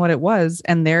realizing what it was.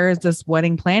 And there is this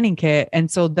wedding planning kit.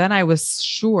 And so then I was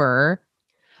sure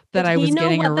that I was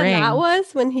getting a ring. That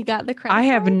was when he got the credit I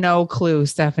have no clue,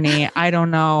 Stephanie. I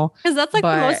don't know. Because that's like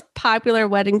the most popular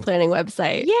wedding planning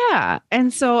website. Yeah.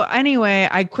 And so anyway,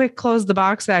 I quick closed the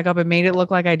box back up and made it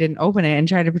look like I didn't open it and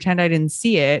tried to pretend I didn't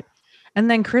see it. And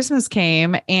then Christmas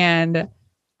came and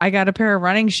I got a pair of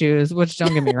running shoes, which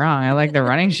don't get me wrong, I like the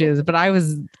running shoes, but I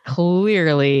was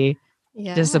clearly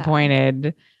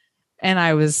disappointed and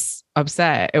I was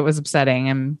upset. It was upsetting.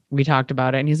 And we talked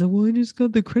about it and he's like, well, I just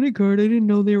got the credit card. I didn't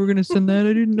know they were going to send that.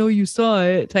 I didn't know you saw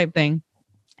it type thing.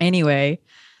 Anyway,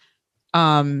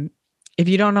 if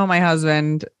you don't know my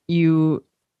husband, you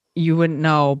wouldn't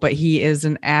know, but he is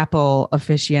an Apple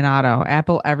aficionado.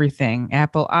 Apple everything.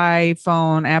 Apple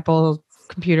iPhone, Apple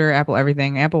computer, Apple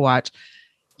everything, Apple Watch.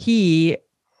 He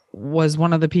was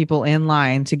one of the people in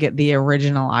line to get the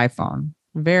original iPhone,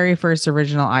 very first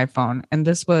original iPhone. And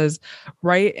this was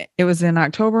it was in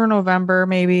October, November,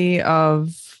 maybe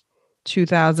of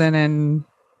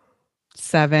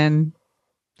 2007.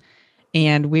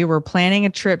 And we were planning a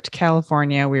trip to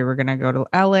California. We were going to go to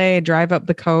LA, drive up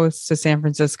the coast to San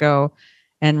Francisco.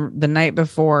 And the night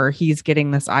before, he's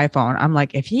getting this iPhone. I'm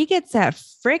like, if he gets that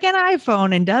freaking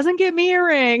iPhone and doesn't get me a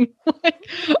ring,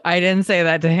 I didn't say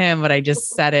that to him, but I just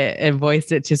said it and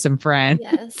voiced it to some friends.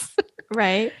 Yes.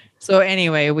 Right. So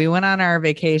anyway, we went on our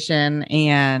vacation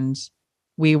and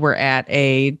we were at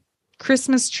a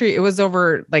Christmas tree. It was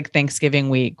over like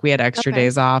Thanksgiving week. We had extra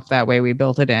days off. That way we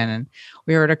built it in. And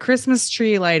we were at a Christmas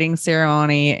tree lighting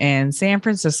ceremony in San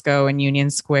Francisco in Union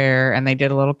Square. And they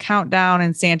did a little countdown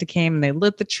and Santa came and they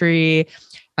lit the tree.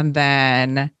 And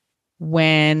then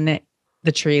when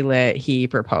the tree lit, he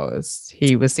proposed.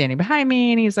 He was standing behind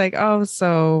me and he's like, oh,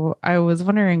 so I was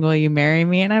wondering, will you marry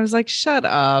me? And I was like, shut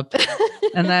up.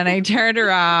 And then I turned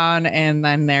around and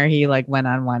then there he like went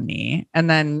on one knee. And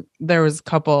then there was a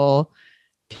couple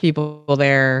people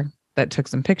there that took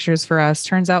some pictures for us.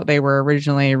 Turns out they were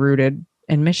originally rooted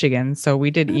in Michigan. So we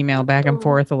did email back and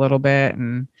forth a little bit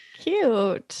and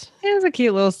cute. It was a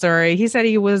cute little story. He said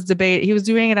he was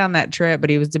doing it on that trip,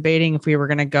 but he was debating if we were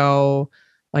going to go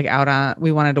like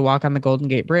we wanted to walk on the Golden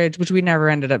Gate Bridge, which we never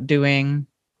ended up doing.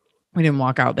 We didn't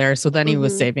walk out there. So then he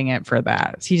was saving it for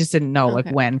that. He just didn't know like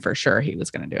when for sure he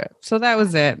was going to do it. So that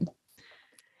was it.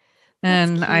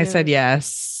 And I said,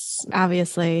 yes,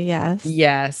 obviously. Yes.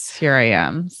 Yes. Here I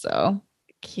am. So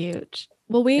cute.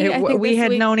 Well, we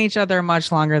had known each other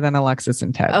much longer than Alexis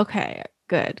and Ted. Okay.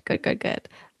 Good.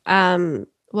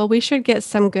 Well, we should get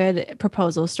some good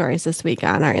proposal stories this week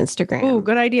on our Instagram. Oh,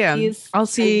 good idea. I'll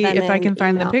see if I can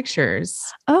find the pictures.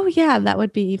 Oh, yeah. That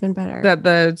would be even better. That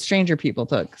the stranger people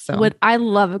took. So I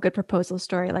love a good proposal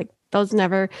story. Like that was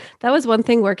one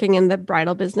thing working in the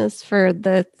bridal business for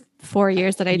the 4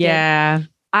 years that I did. Yeah.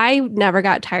 I never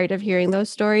got tired of hearing those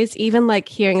stories, even like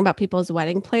hearing about people's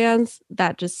wedding plans.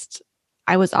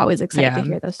 I was always excited to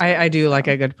hear those stories. I do like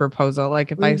a good proposal.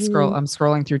 Like if I'm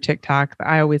scrolling through TikTok,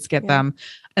 I always get them,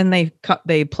 and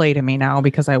they play to me now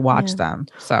because I watch them.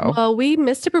 So, well, we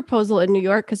missed a proposal in New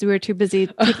York because we were too busy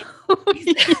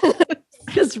taking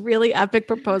this really epic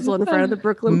proposal in front of the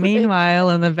Brooklyn Bridge.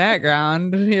 Meanwhile, in the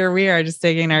background, here we are just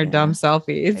taking our dumb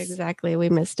selfies. Exactly. We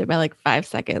missed it by like 5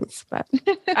 seconds, but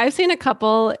I've seen a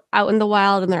couple out in the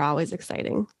wild and they're always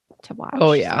exciting to watch.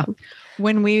 Oh, yeah. So.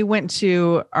 When we went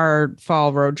to our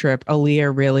fall road trip,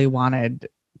 Aaliyah really wanted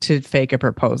to fake a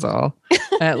proposal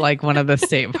at like one of the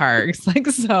state parks, like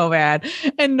so bad,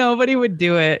 and nobody would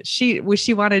do it. She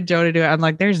wanted Joe to do it. I'm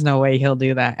like, there's no way he'll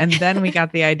do that. And then we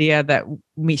got the idea that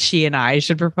she and I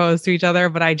should propose to each other,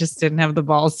 but I just didn't have the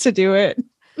balls to do it.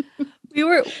 We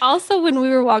were also, when we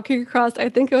were walking across, I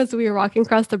think it was, we were walking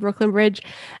across the Brooklyn Bridge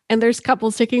and there's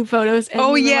couples taking photos. And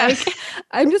like,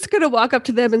 I'm just going to walk up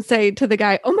to them and say to the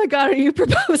guy, "Oh my God, are you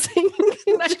proposing?"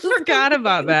 I forgot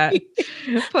about that.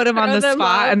 Put him on the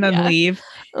spot and then leave.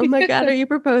 "Oh my God, are you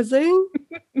proposing?"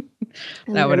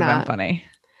 That would have been funny.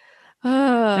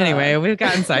 Anyway, we've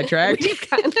gotten sidetracked. We've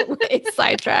gotten way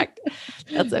sidetracked.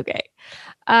 That's okay.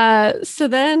 So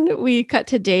then we cut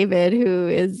to David, who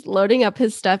is loading up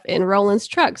his stuff in Roland's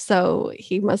truck. So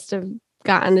he must have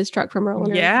gotten his truck from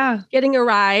Roland. Yeah. Getting a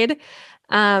ride,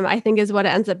 I think is what it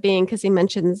ends up being, because he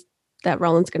mentions that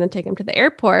Roland's going to take him to the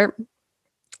airport.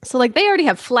 So like they already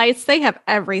have flights. They have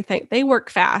everything. They work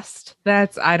fast.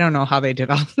 I don't know how they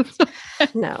did all this.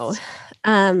 No.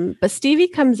 But Stevie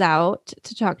comes out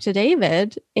to talk to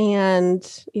David, and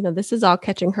this is all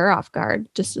catching her off guard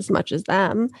just as much as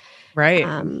them. Right.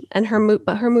 And her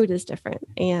mood is different.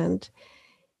 And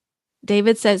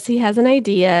David says he has an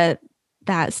idea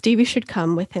that Stevie should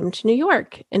come with him to New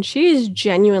York. And she is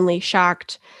genuinely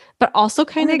shocked, but also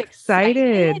kind of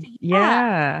excited.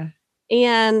 Yeah.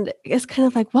 And it's kind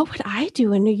of like, what would I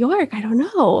do in New York? I don't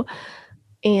know.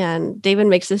 And David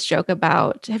makes this joke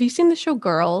about, have you seen the show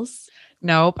Girls?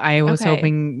 Nope. I was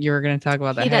hoping you were going to talk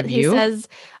about that. He says,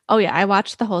 oh yeah, I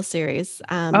watched the whole series.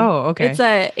 Okay. It's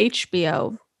a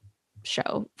HBO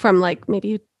show from like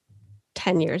maybe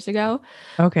 10 years ago.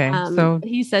 Okay. So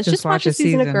he says, just watch a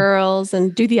season of Girls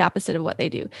and do the opposite of what they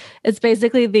do. It's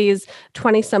basically these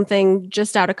 20-something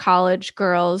just out of college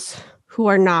girls who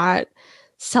are not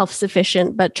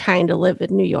self-sufficient, but trying to live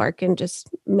in New York and just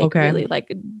make really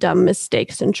like dumb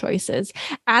mistakes and choices.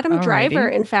 Adam Driver,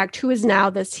 in fact, who is now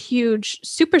this huge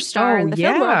superstar in the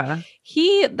film world,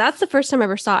 that's the first time I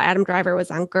ever saw Adam Driver was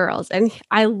on Girls. And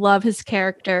I love his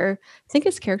character. I think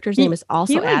his character's name is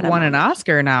also Adam. He won an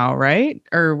Oscar now, right?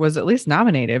 Or was at least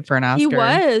nominated for an Oscar. He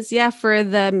was, for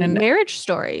the Marriage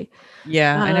Story.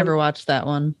 Yeah, I never watched that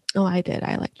one. Oh, I did.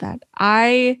 I like that.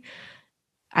 I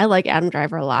like Adam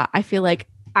Driver a lot. I feel like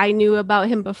I knew about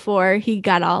him before he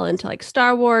got all into like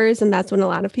Star Wars, and that's when a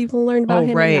lot of people learned about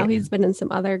him. Right. And now he's been in some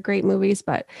other great movies,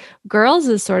 but Girls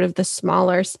is sort of the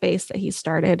smaller space that he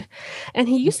started. And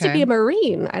he used to be a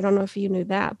Marine. I don't know if you knew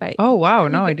that, but oh wow,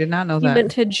 no, I did not know that. He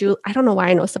went to I don't know why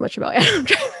I know so much about Adam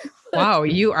Driver. Wow,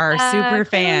 you are a super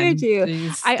fan.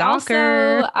 I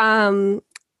also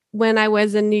when I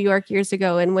was in New York years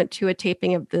ago and went to a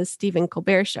taping of the Stephen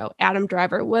Colbert Show, Adam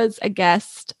Driver was a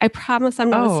guest. I promise I'm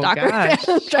not a stalker.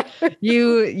 Gosh.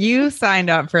 You signed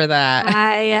up for that.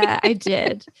 I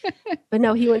did. But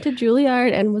no, he went to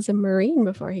Juilliard and was a Marine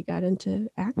before he got into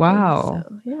acting. Wow.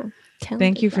 So, yeah.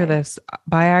 Thank you for this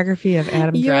biography of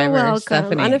Adam Driver. You're welcome.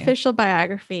 Stephanie. Unofficial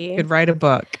biography. Could write a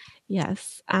book.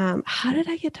 Yes. How did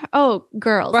I get to? Oh,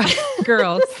 Girls.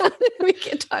 Girls. How did we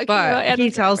get talking about Adam he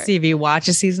tells Driver? Stevie, watch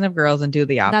a season of Girls and do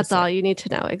the opposite. That's all you need to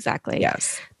know. Exactly.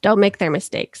 Yes. Don't make their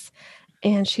mistakes.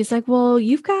 And she's like, well,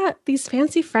 you've got these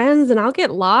fancy friends and I'll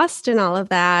get lost in all of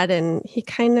that. And he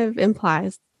kind of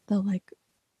implies they'll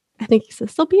I think he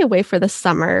says they'll be away for the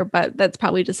summer, but that's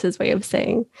probably just his way of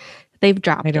saying they've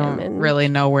dropped him. I don't really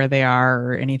know where they are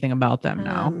or anything about them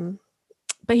now.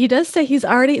 But he does say he's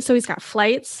got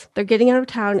flights. They're getting out of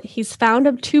town. He's found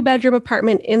a 2-bedroom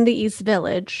apartment in the East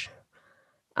Village.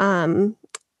 And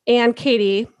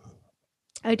Katie,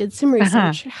 I did some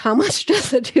research. How much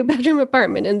does a 2-bedroom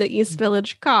apartment in the East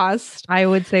Village cost? I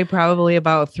would say probably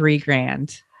about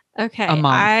 $3,000. Okay. A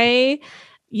month.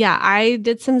 I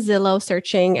did some Zillow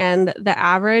searching, and the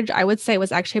average I would say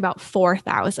was actually about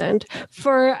 $4,000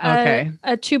 for a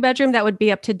 2-bedroom that would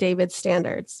be up to David's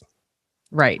standards.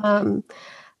 Right.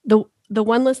 The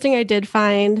one listing I did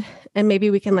find, and maybe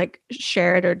we can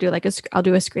share it or do I'll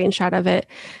do a screenshot of it,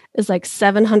 is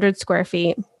 700 square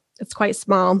feet. It's quite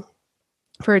small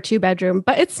for a 2-bedroom,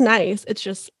 but it's nice. It's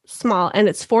just small, and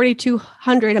it's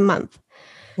 $4,200 a month.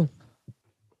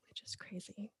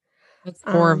 crazy. That's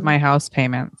 4 of my house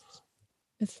payments.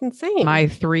 It's insane. My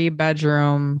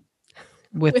 3-bedroom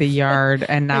with a yard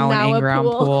and now an in-ground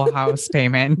pool house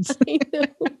payment. I know.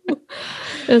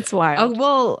 It's wild.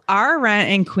 Well, our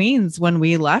rent in Queens when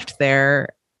we left there,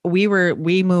 we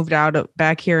moved out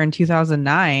back here in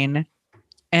 2009,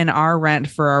 and our rent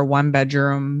for our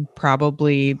 1-bedroom,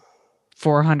 probably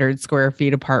 400 square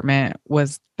feet apartment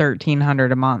was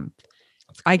 $1,300 a month.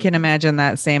 I can imagine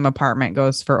that same apartment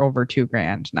goes for over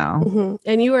 $2,000 now. Mm-hmm.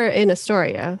 And you were in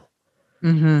Astoria.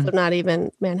 Mm-hmm. So not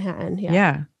even Manhattan.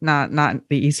 Yeah. Not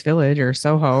the East Village or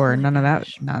Soho or none of that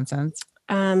nonsense.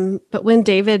 But when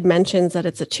David mentions that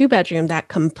it's a 2-bedroom, that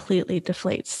completely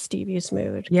deflates Stevie's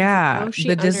mood. Yeah.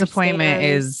 The disappointment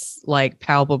is like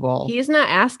palpable. He's not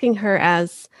asking her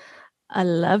as a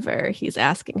lover. He's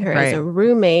asking her as a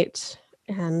roommate,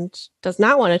 and does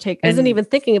not want to isn't even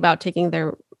thinking about taking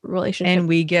their relationship. And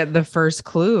we get the first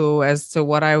clue as to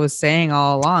what I was saying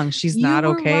all along. She's not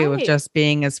okay with just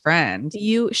being his friend.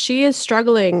 She is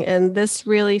struggling, and this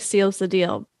really seals the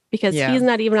deal because he's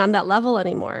not even on that level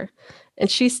anymore,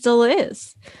 and she still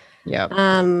is. Yeah.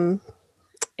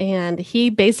 And he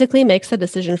basically makes a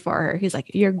decision for her. He's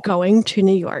like, "You're going to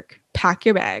New York. Pack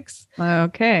your bags."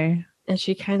 Okay. And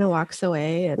she kind of walks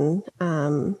away. And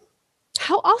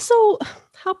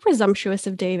how presumptuous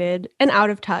of David and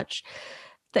out of touch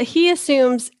that he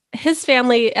assumes his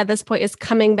family at this point is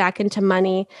coming back into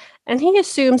money, and he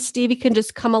assumes Stevie can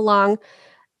just come along,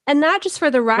 and not just for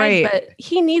the ride, but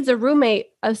he needs a roommate,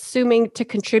 assuming to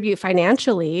contribute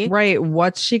financially. Right.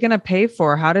 What's she going to pay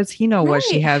for? How does he know what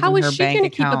she has in her bank account? How is she going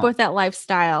to keep up with that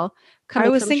lifestyle? I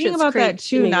was thinking about that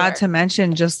too, not to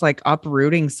mention just like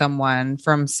uprooting someone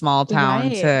from small town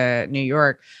to New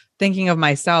York. Thinking of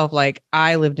myself, like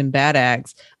I lived in Bad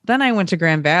Axe. Then I went to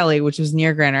Grand Valley, which was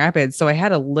near Grand Rapids. So I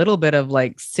had a little bit of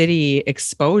like city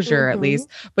exposure at least.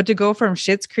 But to go from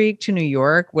Schitt's Creek to New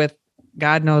York with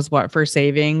God knows what for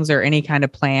savings or any kind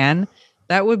of plan,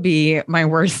 that would be my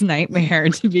worst nightmare,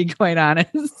 to be quite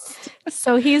honest.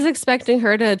 So he's expecting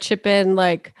her to chip in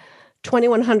like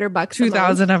 $2,100,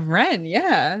 $2,000 of rent.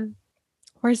 Yeah.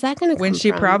 Where's that going to come when she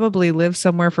from? Probably lives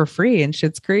somewhere for free in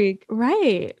Schitt's Creek.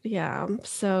 Right. Yeah.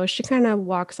 So she kind of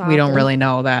walks off. We don't really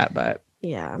know that, but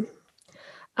yeah.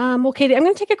 Well, Katie, I'm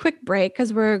going to take a quick break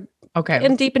because we're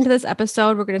getting deep into this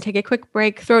episode. We're going to take a quick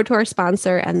break, throw it to our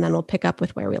sponsor, and then we'll pick up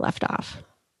with where we left off.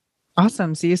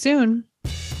 Awesome. See you soon.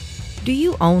 Do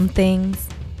you own things?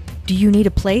 Do you need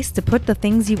a place to put the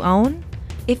things you own?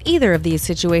 If either of these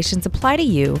situations apply to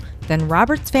you, then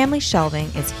Roberts Family Shelving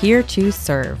is here to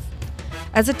serve.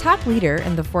 As a top leader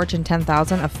in the Fortune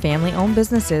 10,000 of family-owned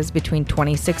businesses between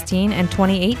 2016 and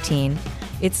 2018,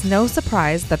 it's no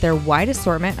surprise that their wide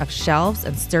assortment of shelves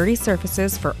and sturdy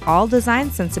surfaces for all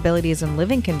design sensibilities and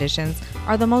living conditions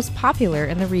are the most popular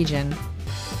in the region.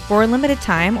 For a limited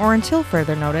time or until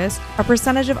further notice, a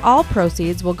percentage of all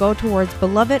proceeds will go towards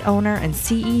beloved owner and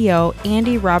CEO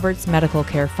Andy Roberts' Medical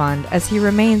Care Fund as he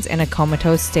remains in a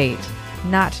comatose state,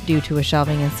 not due to a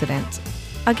shelving incident.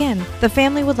 Again, the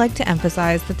family would like to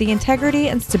emphasize that the integrity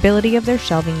and stability of their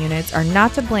shelving units are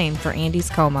not to blame for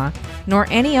Andy's coma, nor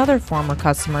any other former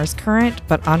customer's current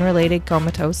but unrelated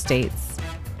comatose states.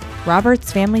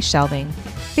 Roberts Family Shelving,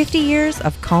 50 years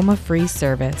of coma-free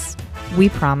service. We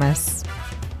promise.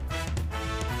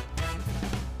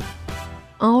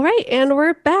 All right, and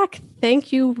we're back.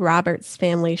 Thank you, Roberts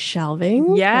Family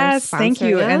Shelving. Yes, thank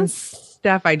you. And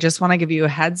Steph, I just want to give you a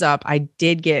heads up. I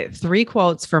did get 3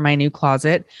 quotes for my new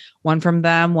closet. One from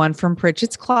them, one from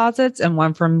Pritchett's Closets, and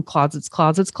one from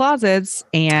Closets.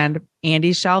 And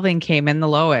Andy's Shelving came in the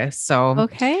lowest. So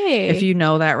if you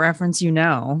know that reference, you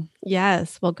know.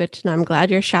 Yes. Well, good to know. I'm glad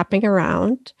you're shopping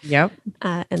around. Yep.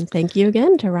 And thank you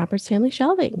again to Roberts Family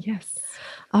Shelving. Yes.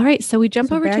 All right. So we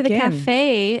jump over to the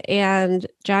cafe, and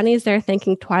Johnny's there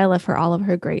thanking Twyla for all of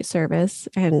her great service.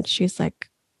 And she's like,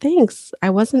 thanks.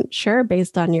 I wasn't sure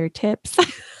based on your tips.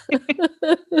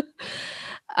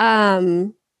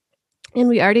 And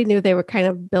we already knew they were kind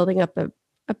of building up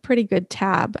a pretty good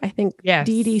tab. I think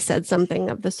Dee Dee said something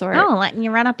of the sort. Oh, letting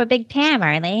you run up a big tab,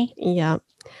 are they? Yeah.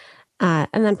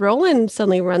 And then Roland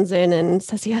suddenly runs in and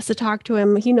says he has to talk to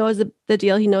him. He knows the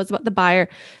deal. He knows about the buyer.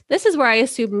 This is where I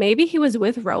assume maybe he was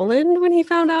with Roland when he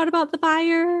found out about the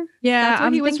buyer. Yeah, that's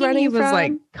what he was running. He was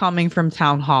like coming from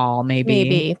town hall,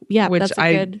 maybe. Yeah, which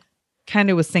I kind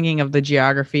of was thinking of the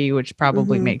geography, which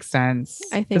probably makes sense.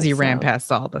 I think because he ran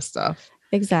past all the stuff.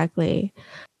 Exactly.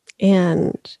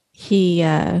 And he's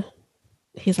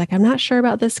like, I'm not sure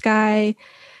about this guy.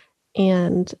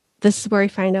 And this is where we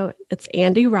find out it's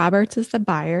Andy Roberts is the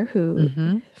buyer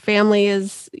who family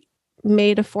has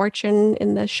made a fortune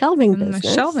in the shelving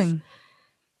business. Shelving.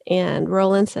 And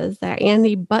Roland says that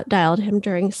Andy butt dialed him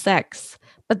during sex.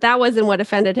 But that wasn't what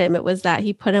offended him. It was that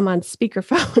he put him on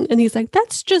speakerphone. And he's like,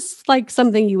 that's just like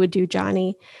something you would do,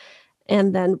 Johnny.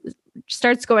 And then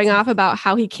starts going off about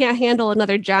how he can't handle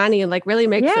another Johnny and like really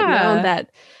makes it known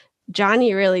that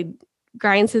Johnny really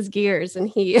grinds his gears. And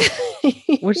he...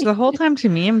 Which the whole time to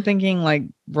me, I'm thinking like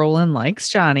Roland likes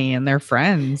Johnny and they're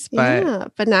friends.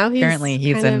 But, but now apparently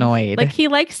he's annoyed. Like he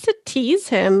likes to tease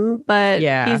him, but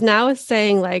he's now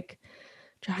saying like,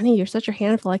 Johnny, you're such a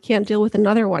handful. I can't deal with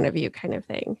another one of you kind of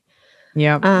thing.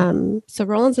 Yeah. So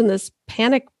Roland's in this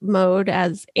panic mode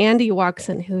as Andy walks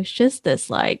in, who's just this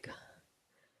like,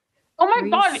 oh my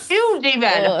God, ew,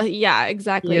 David. Yeah,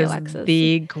 exactly, Alexis.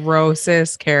 The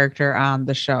grossest character on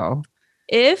the show.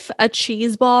 If a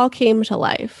cheese ball came to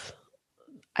life,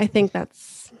 I think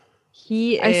that's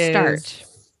He's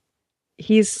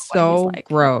so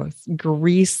gross.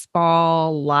 Grease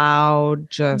ball, loud,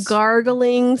 just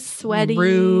gargling, sweaty,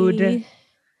 rude.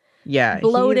 Yeah.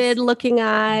 Bloated looking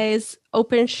eyes,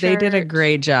 open shirt. They did a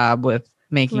great job with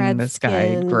making this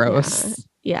guy gross.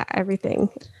 Yeah, everything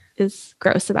is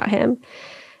gross about him.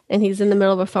 And he's in the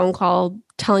middle of a phone call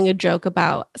telling a joke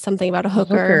about something about a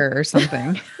hooker or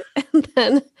something. And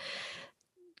then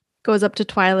goes up to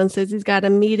Twyla and says he's got a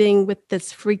meeting with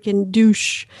this freaking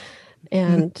douche.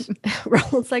 And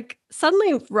Roland's like,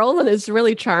 suddenly Roland is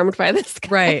really charmed by this guy.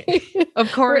 Right.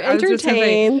 Of course.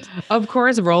 Entertained. Of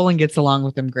course, Roland gets along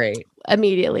with him great.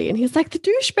 Immediately. And he's like, the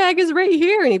douchebag is right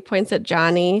here. And he points at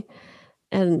Johnny.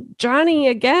 And Johnny,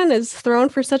 again, is thrown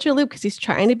for such a loop because he's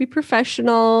trying to be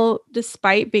professional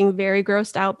despite being very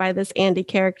grossed out by this Andy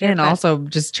character. And also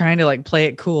just trying to like play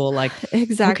it cool. Like,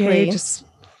 exactly. Okay, just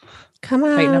come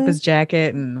on. Tighten up his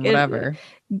jacket and whatever.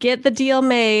 Get the deal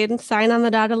made, sign on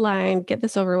the dotted line, get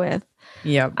this over with.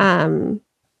 Yep. And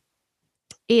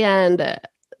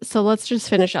so let's just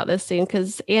finish out this scene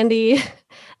because Andy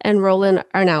and Roland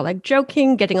are now like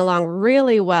joking, getting along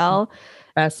really well.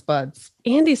 Best buds.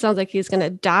 Andy sounds like he's gonna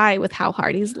die with how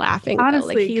hard he's laughing.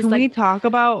 Honestly, like, he's can we talk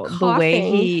about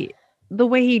coughing. the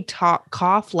way he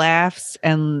cough laughs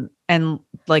and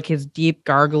like his deep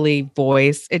gargly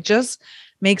voice? It just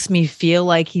makes me feel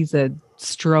like he's a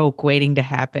stroke waiting to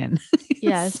happen.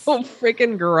 Yes. So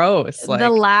freaking gross. Like, the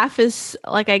laugh is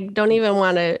like, I don't even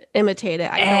want to imitate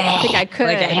it. I don't think I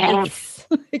could.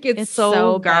 It's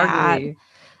so gargly. Bad.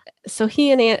 So he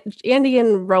and Andy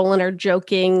and Roland are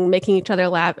joking, making each other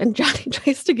laugh, and Johnny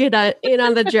tries to get in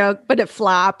on the joke, but it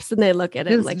flops, and they look at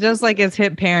it just like his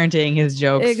hip parenting, his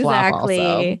jokes flop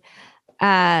also.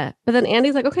 But then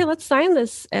Andy's like, okay, let's sign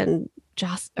this, and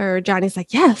Johnny's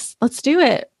like, yes, let's do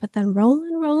it. But then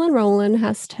Roland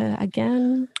has to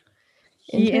again.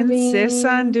 He insists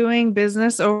on doing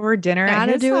business over dinner.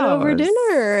 Gotta do it over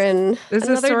dinner, and this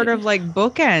is sort of like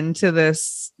bookend to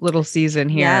this little season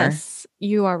here. Yes,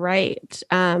 you are right.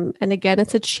 And again,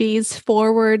 it's a cheese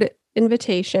forward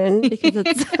invitation because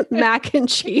it's mac and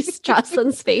cheese.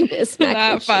 Jocelyn's famous mac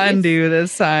and cheese. Not fondue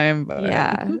this time, but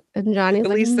yeah. And Johnny's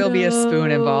at least there'll be a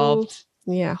spoon involved.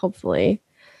 Yeah, hopefully.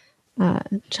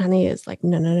 Johnny is like,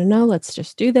 no, let's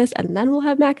just do this, and then we'll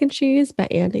have mac and cheese.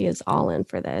 But Andy is all in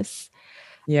for this.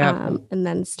 Yeah. And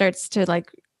then starts to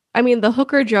like, I mean, the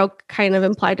hooker joke kind of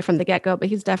implied it from the get-go, but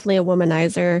he's definitely a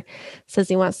womanizer. Says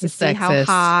he wants to see how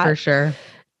hot for sure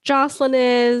Jocelyn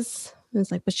is. And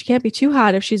it's like, but she can't be too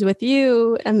hot if she's with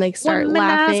you. And they start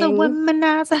laughing.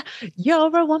 Womanizer, you're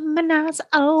a womanizer,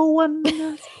 oh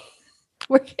womanizer.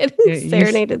 We're getting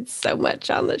serenaded so much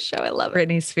on this show. I love it.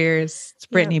 Britney Spears. It's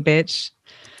Britney, bitch.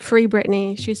 Free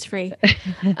Britney. She's free.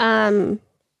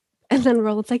 And then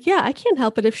Roland's like, yeah, I can't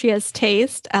help it if she has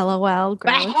taste. LOL.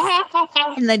 Gross.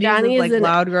 And then Johnny is like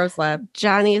loud, gross laugh.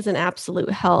 Johnny is an absolute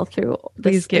hell through this.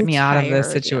 Please get me out of this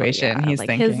situation. Yeah, he's like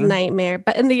thinking his nightmare.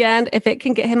 But in the end, if it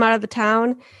can get him out of the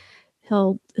town,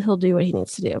 he'll do what he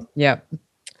needs to do. Yep.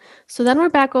 So then we're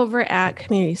back over at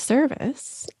community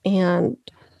service, and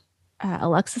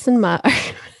Alexis and Mutt.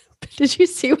 Did you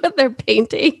see what they're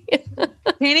painting?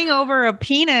 Painting over a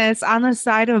penis on the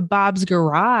side of Bob's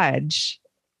garage.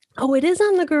 Oh, it is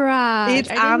on the garage.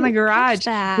 It's on the garage.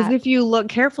 Because if you look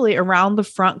carefully, around the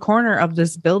front corner of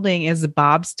this building is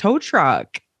Bob's tow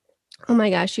truck. Oh my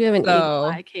gosh, you have an eagle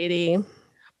eye, Katie.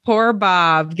 Poor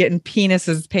Bob getting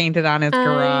penises painted on his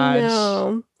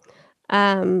garage.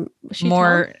 I know.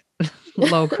 More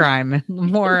low crime,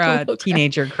 more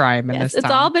teenager crime in this town.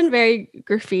 It's all been very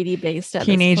graffiti based.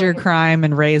 Teenager crime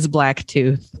and Ray's black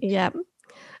tooth. Yep.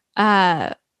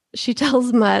 She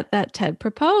tells Mutt that Ted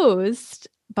proposed,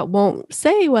 but won't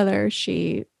say whether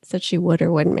she said she would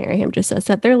or wouldn't marry him, just says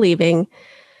that they're leaving.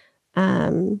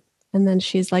 And then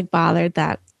she's like bothered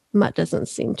that Mutt doesn't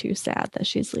seem too sad that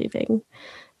she's leaving.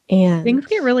 And things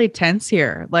get really tense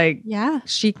here. Like, yeah,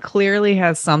 she clearly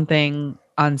has something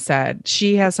unsaid.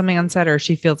 She has something unsaid, or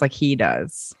she feels like he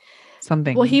does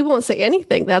something. Well, he won't say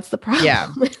anything. That's the problem.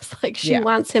 Yeah. It's like she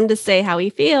wants him to say how he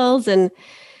feels. And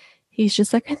he's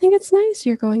just like, I think it's nice.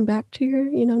 You're going back to your,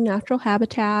 natural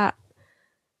habitat.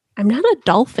 I'm not a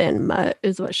dolphin, Mutt,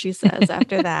 is what she says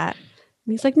after that.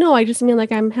 And he's like, no, I just mean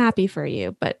like, I'm happy for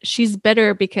you. But she's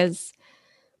bitter because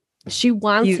she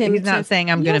wants him. He's not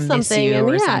saying I'm going to miss you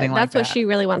or something like that. That's what she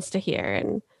really wants to hear.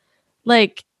 And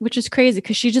like, which is crazy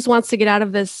because she just wants to get out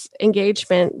of this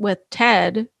engagement with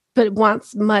Ted, but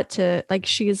wants Mutt to, like,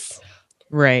 she's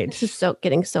right. This is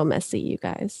getting so messy, you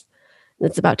guys. And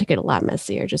it's about to get a lot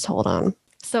messier. Just hold on.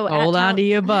 So hold on to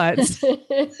your butts.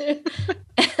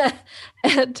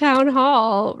 At town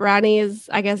hall, Ronnie is,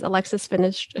 I guess Alexis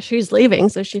finished, she's leaving.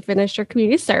 So she finished her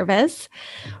community service.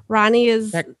 Ronnie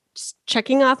is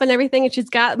checking off on everything, and she's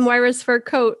got Moira's fur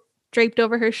coat draped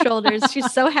over her shoulders.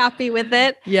 She's so happy with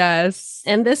it. Yes.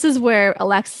 And this is where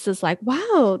Alexis is like,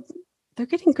 wow, they're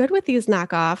getting good with these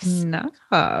knockoffs.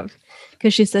 Knockoff.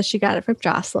 Because she says she got it from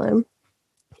Jocelyn.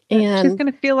 And she's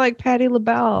going to feel like Patti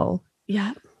LaBelle.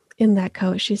 Yeah. In that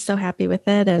coat. She's so happy with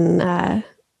it. And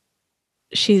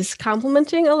she's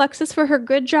complimenting Alexis for her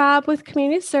good job with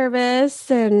community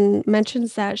service and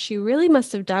mentions that she really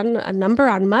must have done a number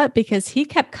on Mutt because he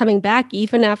kept coming back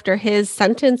even after his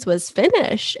sentence was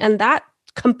finished. And that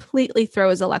completely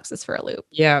throws Alexis for a loop.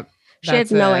 Yeah. She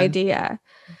had no idea.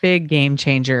 Big game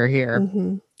changer here.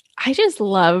 Mm-hmm. I just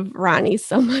love Ronnie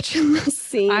so much in this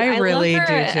scene. I really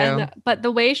do too. But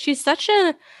the way she's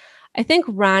I think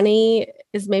Ronnie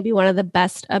is maybe one of the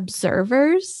best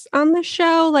observers on the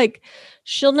show. Like,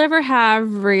 she'll never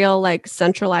have real, like,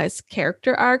 centralized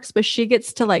character arcs, but she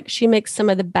gets to, she makes some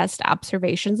of the best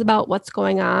observations about what's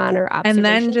going on or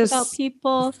observations about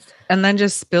people. And then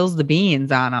just spills the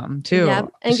beans on them too.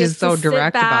 Yep. And she's so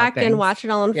direct about things. And watch it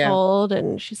all unfold. Yeah.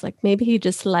 And she's like, maybe he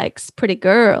just likes pretty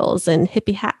girls and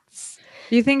hippie hats.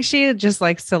 Do you think she just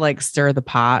likes to stir the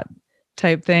pot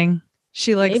type thing?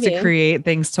 She likes to create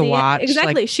things to watch.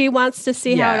 Exactly. She wants to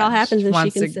see how it all happens, and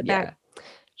she can sit back.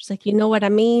 She's like, you know what I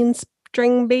mean,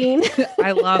 string bean.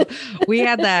 We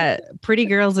had that pretty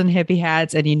girls in hippie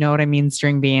hats, and you know what I mean,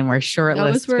 string bean. We're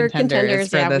shortlist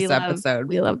contenders for this episode.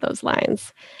 We love those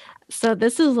lines. So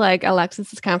this is like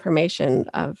Alexis's confirmation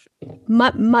of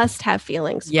must have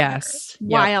feelings. Yes.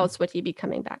 Why else would he be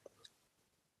coming back?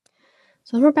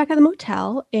 So then we're back at the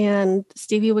motel, and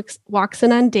Stevie walks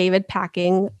in on David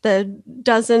packing the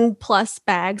dozen plus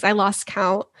bags. I lost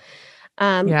count.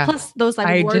 Plus those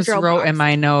I just wrote in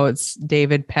my notes,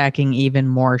 David packing even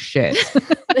more shit.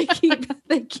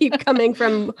 they keep coming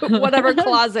from whatever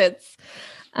closets.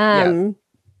 And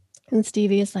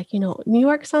Stevie is like, New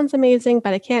York sounds amazing,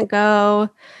 but I can't go.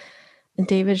 And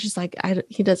David's just like,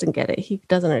 he doesn't get it. He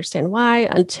doesn't understand why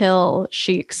until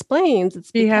she explains.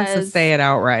 It's because he has to say it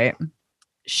outright.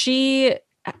 She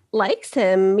likes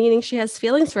him, meaning she has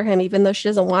feelings for him, even though she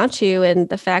doesn't want to. And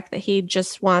the fact that he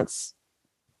just wants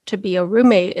to be a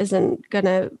roommate isn't going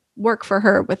to work for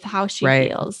her with how she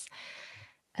feels.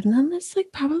 And then that's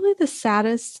probably the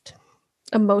saddest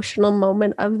emotional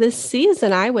moment of this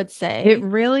season, I would say. It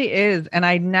really is. And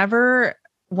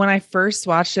when I first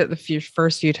watched it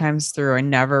first few times through, I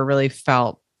never really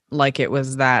felt like it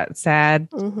was that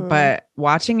sad. Mm-hmm. But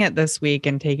watching it this week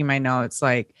and taking my notes,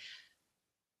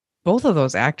 both of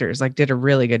those actors did a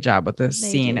really good job with this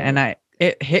scene. And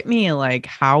it hit me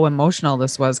how emotional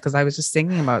this was, because I was just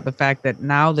thinking about the fact that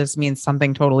now this means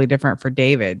something totally different for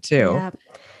David too. Yeah.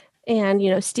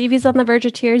 And, Stevie's on the verge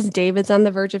of tears. David's on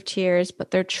the verge of tears, but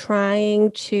they're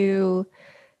trying to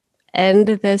end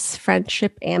this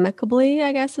friendship amicably,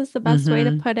 I guess is the best way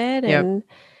to put it. Yep. And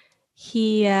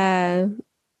he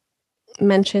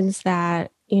mentions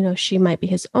that, she might be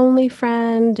his only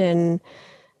friend, and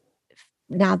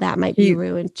now that might be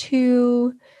ruined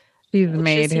too. She's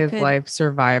made his life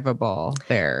survivable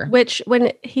there. Which,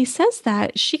 when he says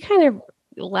that, she kind of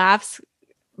laughs,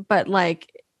 but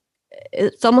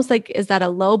it's almost like, is that a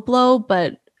low blow?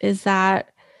 But is that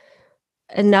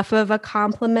enough of a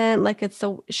compliment? It's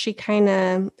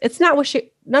not what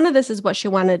none of this is what she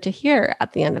wanted to hear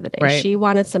at the end of the day. Right. She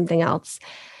wanted something else.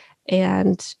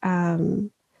 And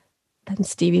then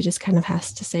Stevie just kind of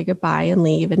has to say goodbye and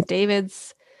leave. And David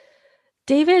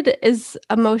is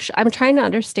emotional. I'm trying to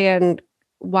understand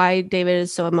why David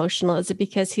is so emotional. Is it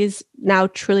because he's now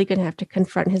truly going to have to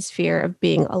confront his fear of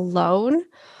being alone?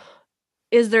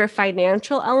 Is there a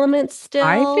financial element still?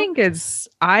 I think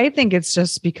it's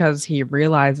just because he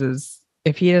realizes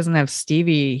if he doesn't have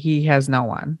Stevie, he has no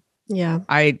one. Yeah.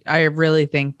 I really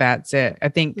think that's it. I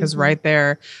think because right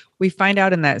there, we find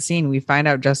out in that scene, we find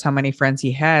out just how many friends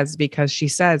he has because she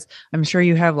says, I'm sure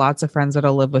you have lots of friends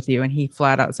that'll live with you. And he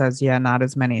flat out says, yeah, not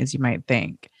as many as you might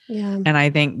think. Yeah. And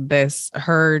I think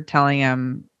her telling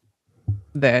him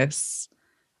this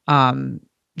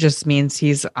just means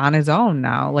he's on his own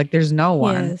now. Like there's no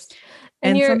one. Yes.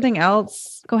 And something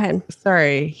else. Go ahead.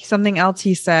 Sorry. Something else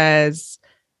he says,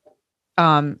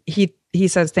 he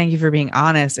says, thank you for being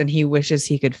honest. And he wishes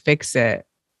he could fix it.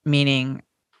 Meaning,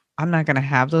 I'm not going to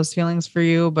have those feelings for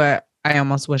you, but I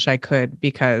almost wish I could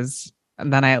because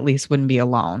then I at least wouldn't be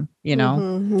alone, you know?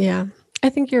 Mm-hmm. Yeah. I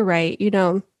think you're right. You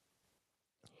know,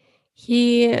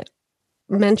 he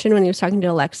mentioned when he was talking to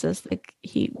Alexis, like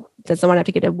he doesn't want to have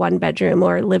to get a 1-bedroom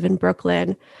or live in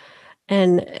Brooklyn.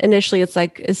 And initially it's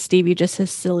like, is Stevie just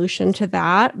his solution to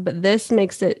that? But this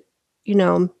makes it, you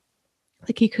know,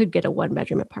 like he could get a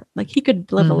 1-bedroom apartment. Like he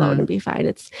could live alone and be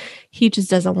fine. He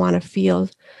just doesn't want to feel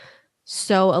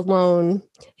so alone.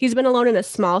 He's been alone in a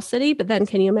small city, but then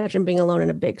can you imagine being alone in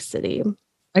a big city?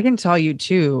 I can tell you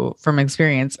too, from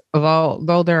experience,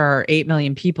 although there are 8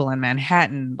 million people in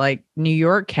Manhattan, like New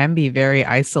York can be very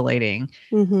isolating.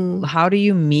 Mm-hmm. How do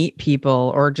you meet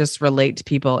people or just relate to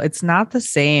people? It's not the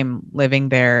same living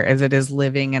there as it is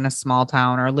living in a small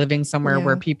town or living somewhere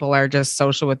where people are just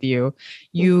social with you.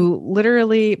 You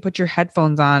literally put your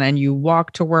headphones on and you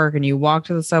walk to work and you walk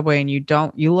to the subway and you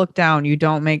look down, you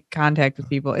don't make contact with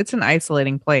people. It's an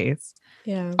isolating place.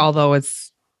 Yeah. Although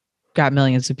it's got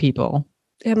millions of people.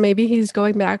 And maybe he's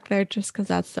going back there just because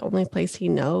that's the only place he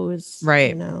knows. Right.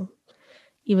 You know,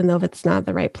 even though it's not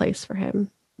the right place for him.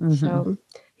 Mm-hmm. So,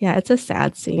 yeah, it's a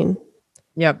sad scene.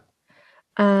 Yep.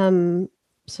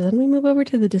 So then we move over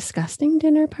to the disgusting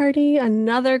dinner party,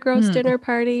 another gross dinner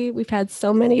party. We've had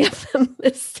so many of them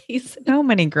this season. So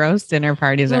many gross dinner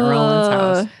parties at Roland's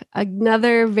house.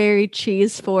 Another very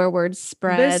cheese-forward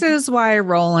spread. This is why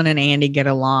Roland and Andy get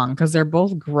along, because they're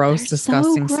both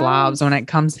disgusting slobs when it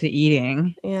comes to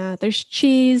eating. Yeah, there's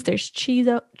cheese, there's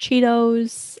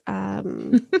Cheetos,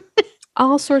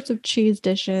 all sorts of cheese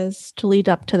dishes to lead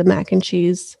up to the mac and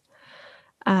cheese.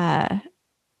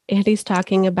 Andy's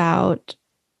talking about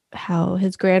how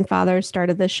his grandfather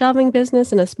started the shelving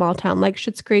business in a small town like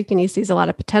Schitt's Creek, and he sees a lot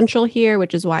of potential here,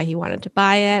 which is why he wanted to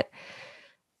buy it.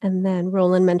 And then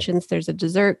Roland mentions there's a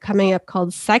dessert coming up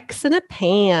called Sex in a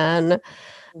Pan.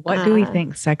 What do we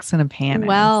think Sex in a Pan is?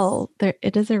 Well,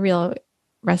 it is a real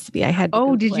recipe. I had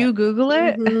to did you Google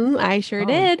it? Mm-hmm, I sure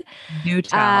did. Do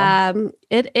tell.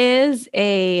 It is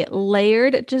a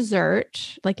layered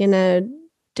dessert, like in a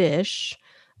dish.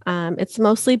 It's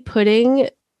mostly pudding.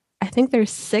 I think there's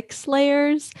 6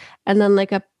 layers and then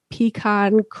like a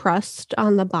pecan crust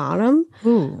on the bottom.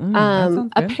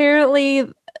 Apparently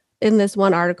in this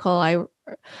one article, I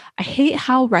hate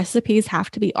how recipes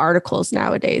have to be articles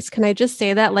nowadays. Can I just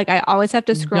say that? Like I always have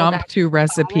to scroll back to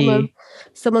recipe.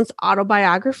 Someone's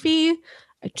autobiography.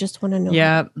 I just want to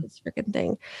know this freaking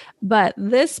thing. But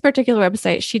this particular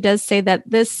website, she does say that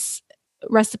this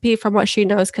recipe, from what she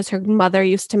knows, because her mother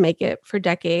used to make it for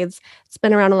decades, it's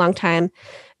been around a long time,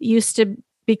 used to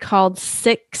be called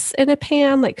 6 in a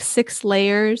pan, like 6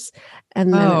 layers,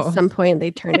 and then at some point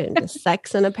they turned it into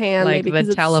Sex in a Pan, like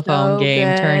the telephone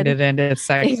game turned it into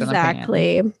Sex in a Pan.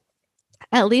 Exactly.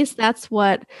 At least that's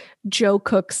what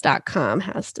JoeCooks.com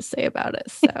has to say about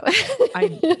it. So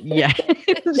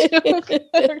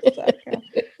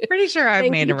pretty sure I've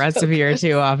made a recipe or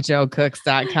two off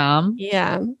JoeCooks.com.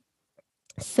 Yeah.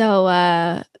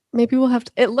 So maybe we'll have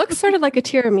to. It looks sort of like a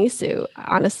tiramisu.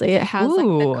 Honestly, it has like the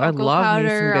cocoa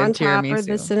powder on top or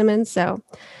the cinnamon. So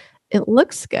it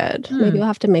looks good. Maybe we'll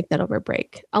have to make that over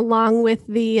break, along with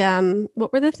the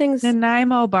what were the things?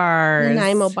 Nanaimo bars.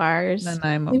 Nanaimo bars.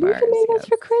 Nanaimo maybe bars. We can make those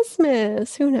for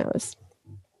Christmas. Who knows?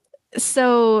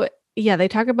 So yeah, they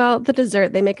talk about the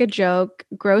dessert. They make a joke.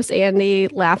 Gross Andy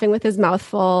laughing with his mouth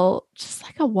full, just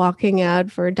like a walking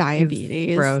ad for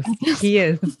diabetes. Gross. He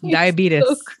is diabetes.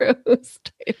 So gross.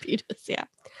 Diabetes, yeah.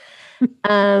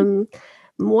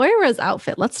 Moira's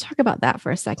outfit. Let's talk about that for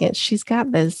a second. She's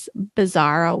got this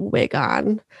bizarro wig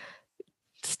on.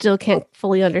 Still can't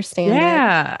fully understand it.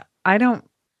 Yeah. I don't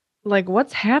like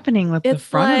what's happening with the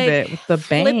front of it with the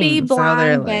bangs. Flippy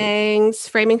blonde bangs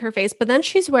framing her face, but then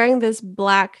she's wearing this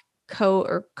black coat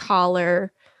or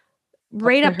collar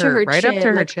right up to her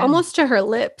chin, almost to her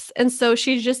lips. And so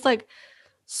she's just like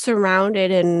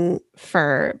surrounded in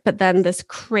fur, but then this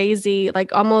crazy,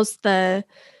 like almost the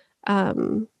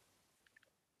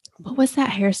what was that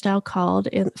hairstyle called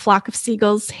in Flock of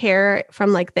Seagulls hair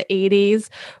from like the 80s,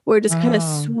 where it just kind of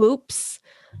swoops.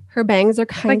 Her bangs are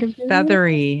kind of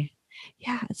feathery.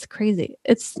 Yeah, it's crazy.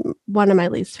 It's one of my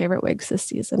least favorite wigs this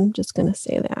season. I'm just going to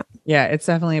say that. Yeah, it's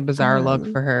definitely a bizarre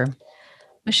look for her.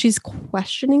 But she's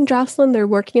questioning Jocelyn. They're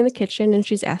working in the kitchen and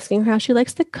she's asking her how she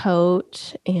likes the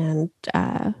coat. And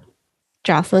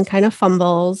Jocelyn kind of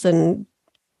fumbles and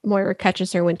Moira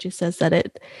catches her when she says that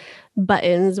it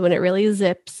buttons when it really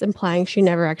zips, implying she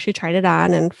never actually tried it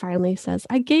on, and finally says,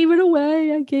 I gave it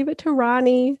away. I gave it to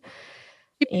Ronnie.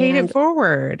 She paid it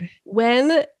forward.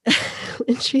 When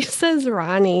she says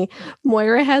Ronnie,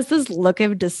 Moira has this look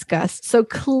of disgust. So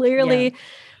clearly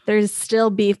there's still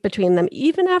beef between them,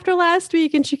 even after last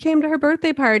week. And she came to her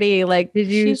birthday party. Like, did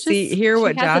you hear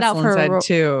what Jocelyn said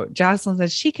too? Jocelyn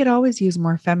said she could always use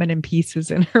more feminine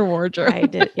pieces in her wardrobe. I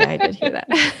did. Yeah, I did hear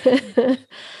that.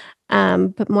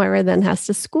 But Moira then has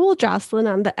to school Jocelyn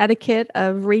on the etiquette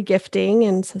of regifting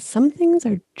and says some things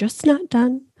are just not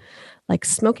done. Like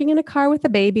smoking in a car with a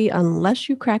baby unless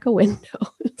you crack a window.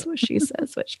 That's what she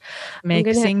says. Which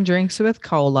mixing drinks with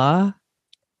cola.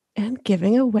 And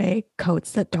giving away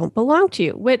coats that don't belong to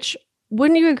you. Which,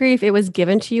 wouldn't you agree, if it was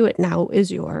given to you, it now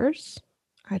is yours?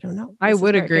 I don't know. I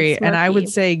would agree. And I would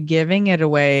say giving it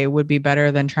away would be better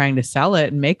than trying to sell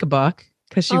it and make a buck,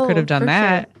 because you could have done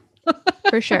that. Sure.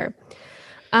 For sure.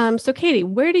 So Katie,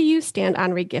 where do you stand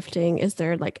on regifting? Is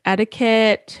there like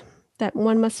etiquette that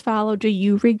one must follow? Do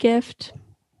you regift?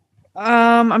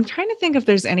 I'm trying to think if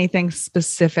there's anything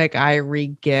specific I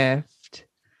regift.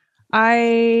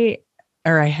 I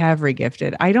have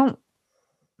regifted. I don't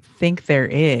think there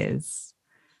is.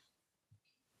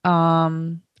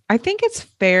 I think it's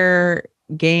fair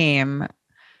game.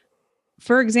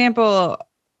 For example,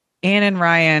 Anne and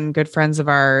Ryan, good friends of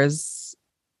ours,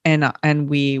 and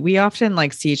we often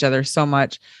like see each other so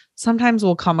much. Sometimes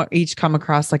we'll come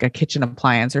across like a kitchen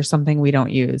appliance or something we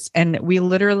don't use, and we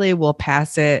literally will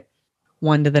pass it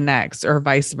one to the next or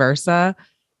vice versa.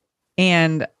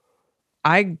 And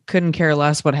I couldn't care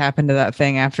less what happened to that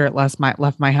thing after it left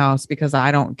my house, because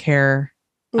I don't care.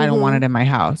 I don't want it in my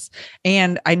house.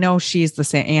 And I know she's the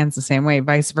same. Anne's the same way,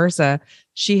 vice versa.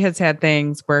 She has had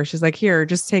things where she's like, here,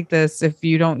 just take this. If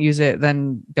you don't use it,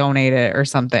 then donate it or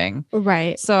something.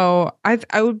 Right. So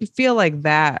I would feel like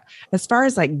that. As far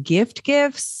as like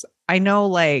gifts, I know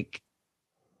like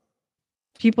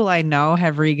people I know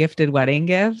have regifted wedding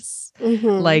gifts.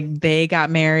 Like they got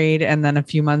married and then a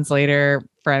few months later,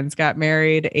 friends got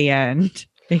married and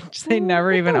they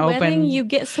never even opened. Wedding, you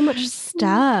get so much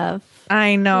stuff.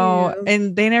 I know. Yeah.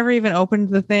 And they never even opened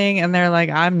the thing. And they're like,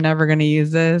 I'm never going to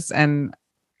use this. And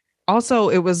also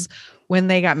it was when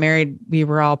they got married, we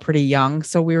were all pretty young.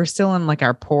 So we were still in like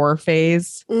our poor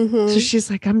phase. So she's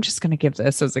like, I'm just going to give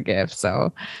this as a gift.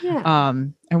 So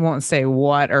I won't say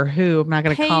what or who. I'm not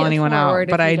going to call anyone out.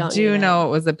 But I do know it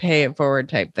was a pay it forward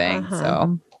type thing.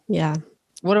 So yeah.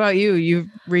 What about you? You've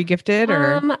regifted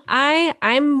or?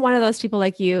 I'm one of those people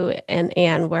like you and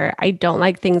Anne where I don't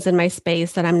like things in my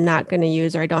space that I'm not going to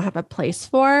use or I don't have a place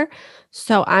for.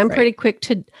 So I'm pretty quick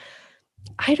to,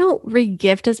 I don't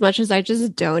regift as much as I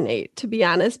just donate, to be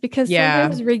honest, because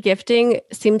sometimes regifting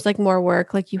seems like more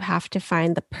work. Like you have to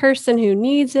find the person who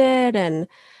needs it and,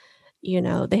 you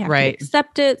know, they have to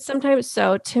accept it sometimes.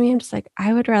 So to me, I'm just like,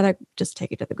 I would rather just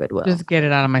take it to the Goodwill. Just get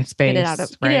it out of my space. Get it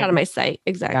out of my sight.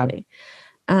 Exactly.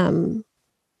 Yeah.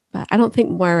 But I don't think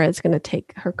Moira is going to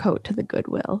take her coat to the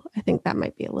Goodwill. I think that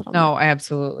might be a little. No,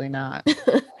 absolutely not.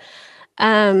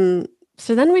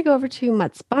 So then we go over to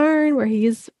Mutt's barn where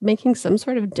he's making some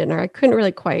sort of dinner. I couldn't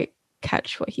really quite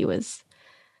catch what he was.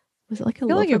 Was it like a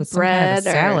loaf of bread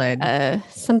or salad?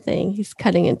 Something he's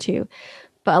cutting into.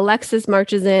 But Alexis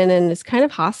marches in and is kind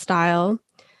of hostile,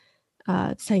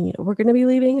 saying, you know, we're going to be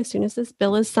leaving as soon as this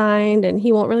bill is signed. And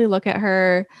he won't really look at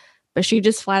her. But she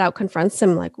just flat out confronts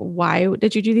him like, why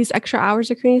did you do these extra hours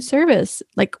of community service?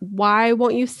 Like, why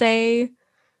won't you say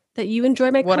that you enjoy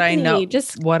my company? What I know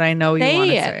you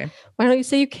want to say. Why don't you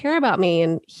say you care about me?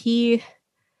 And he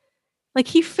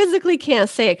physically can't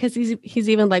say it because he's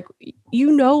even like,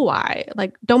 you know why?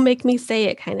 Like, don't make me say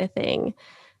it kind of thing.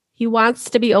 He wants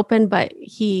to be open, but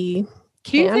he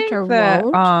can't or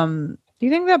won't. Do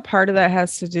you think that part of that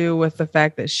has to do with the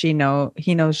fact that he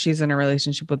knows she's in a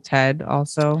relationship with Ted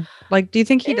also? Like, do you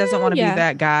think he doesn't want to be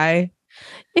that guy?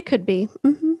 It could be.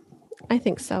 I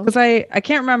think so. Because I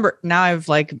can't remember. Now I've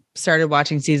like started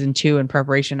watching season 2 in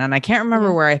preparation and I can't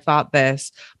remember where I thought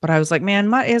this, but I was like, man,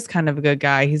 Mutt is kind of a good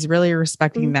guy. He's really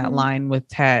respecting that line with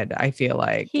Ted, I feel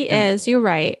like. He is. You're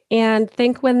right. And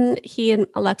think when he and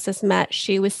Alexis met,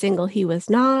 she was single, he was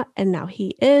not. And now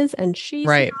he is and she's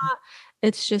not.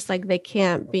 It's just like they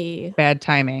can't be. Bad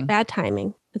timing.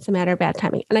 It's a matter of bad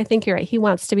timing. And I think you're right. He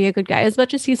wants to be a good guy. As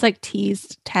much as he's like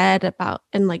teased Ted about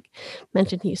and like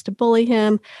mentioned he used to bully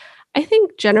him. I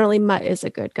think generally Mutt is a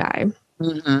good guy.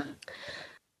 Mm-hmm.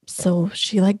 So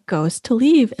she like goes to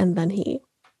leave, and then he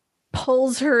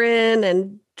pulls her in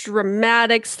and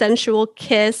dramatic, sensual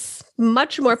kiss,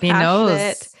 much more passionate. He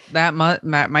knows that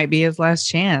might be his last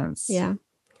chance. Yeah.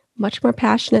 Much more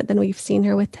passionate than we've seen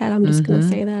her with Ted. I'm just going to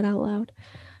say that out loud.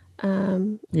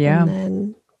 Yeah. And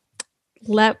then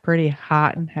pretty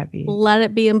hot and heavy. Let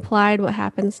it be implied what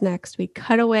happens next. We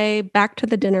cut away back to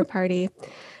the dinner party.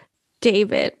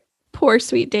 David, poor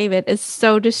sweet David, is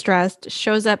so distressed.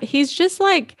 Shows up. He's just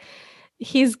like,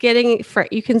 he's getting,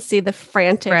 you can see the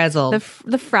frantic, frazzled.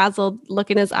 the frazzled look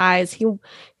in his eyes.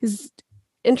 He's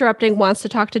interrupting, wants to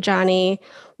talk to Johnny,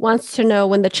 wants to know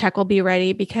when the check will be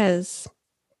ready because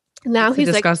now he's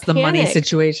discuss like the money panicked.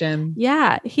 situation.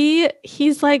 Yeah,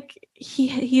 he's like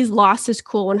he's lost his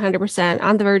cool 100%,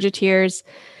 on the verge of tears,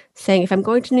 saying, if I'm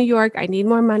going to New York, I need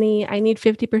more money. I need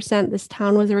 50%. This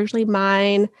town was originally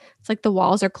mine. It's like the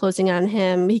walls are closing on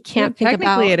him. He can't think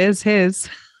about. Technically, it is his.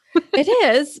 It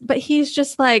is, but he's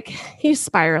just like, he's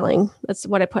spiraling. That's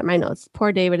what I put in my notes.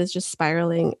 Poor David is just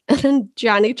spiraling. And then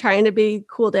Johnny trying to be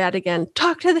cool dad again.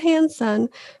 Talk to the hand, son,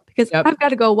 because I've got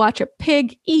to go watch a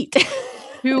pig eat.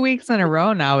 2 weeks in a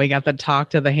row now, we got the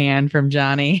talk to the hand from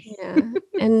Johnny. Yeah.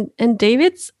 And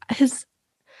David's,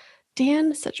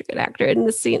 Dan is such a good actor in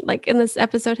this scene. Like in this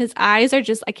episode, his eyes are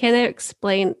just, I can't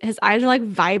explain. His eyes are like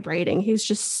vibrating. He's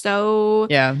just so,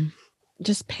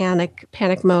 just panic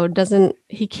mode.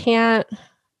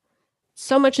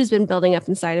 So much has been building up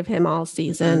inside of him all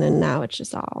season. And now it's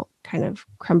just all kind of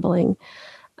crumbling.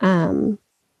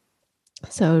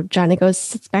 So Johnny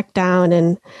sits back down,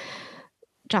 and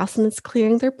Jocelyn is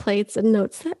clearing their plates and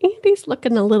notes that Andy's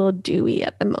looking a little dewy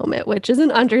at the moment, which is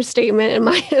an understatement in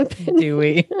my opinion.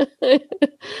 Dewy.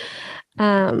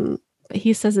 But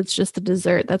he says it's just the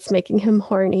dessert that's making him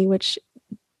horny, which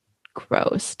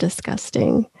gross,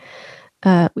 disgusting.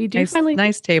 We do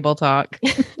nice table talk.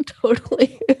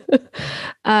 Totally.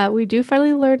 We do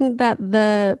finally learn that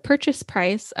the purchase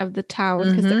price of the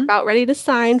town, because they're about ready to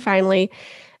sign finally,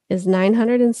 is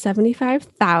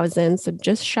 $975,000, so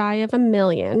just shy of $1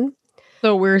 million.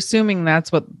 So we're assuming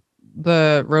that's what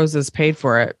the Roses paid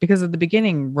for it, because at the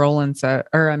beginning,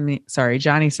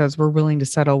 Johnny says we're willing to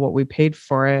settle what we paid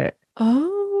for it.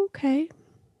 Oh, okay.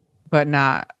 But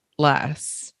not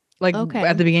less. Like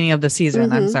at the beginning of the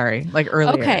season, I'm sorry, like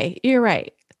earlier. Okay, you're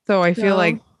right. So I feel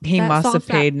like he must have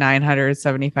paid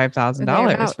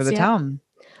 $975,000 for the town.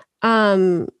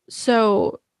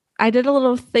 So I did a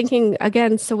little thinking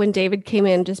again. So when David came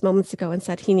in just moments ago and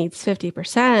said he needs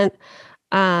 50%,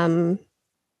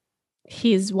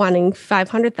 he's wanting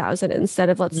 500,000 instead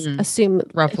of, let's assume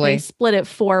roughly split it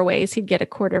 4 ways, he'd get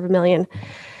 $250,000.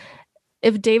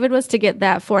 If David was to get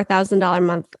that $4,000 a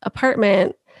month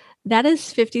apartment, that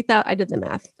is 50,000. I did the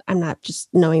math. I'm not just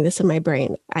knowing this in my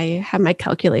brain. I have my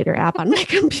calculator app on my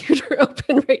computer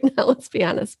open right now, let's be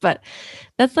honest. But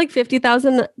that's like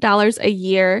 $50,000 a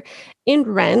year in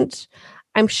rent.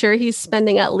 I'm sure he's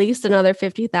spending at least another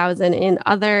 $50,000 in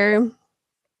other,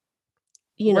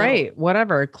 right,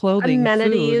 whatever, clothing,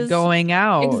 amenities, food, going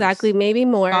out. Exactly, maybe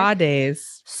more. Spa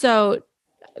days. So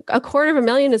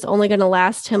 $250,000 is only going to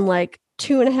last him like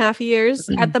 2.5 years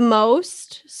at the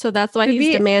most. So that's why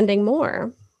he's demanding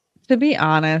more. To be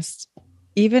honest,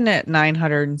 even at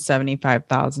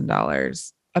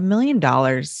 $975,000, $1 million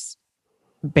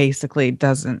basically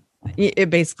doesn't.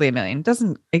 Basically $1 million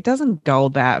doesn't go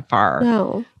that far.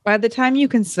 No. By the time you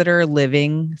consider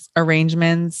living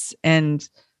arrangements, and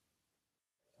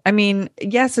I mean,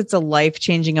 yes, it's a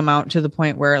life-changing amount to the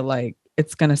point where like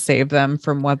it's going to save them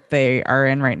from what they are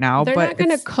in right now. They're not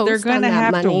going to coast. They're going to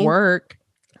have to work.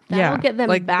 That'll get them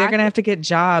back. They're going to have to get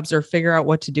jobs or figure out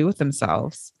what to do with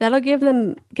themselves. That'll get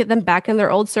them back in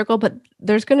their old circle, but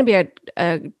there's going to be a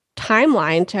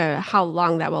timeline to how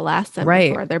long that will last them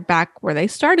before they're back where they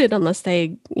started, unless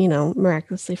they,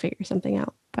 miraculously figure something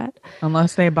out. But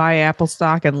unless they buy Apple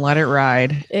stock and let it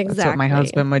ride. Exactly. That's what my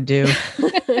husband would do.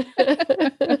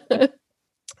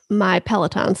 My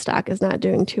Peloton stock is not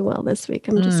doing too well this week.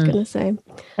 I'm just going to say.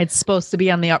 It's supposed to be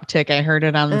on the uptick. I heard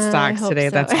it on the stocks today.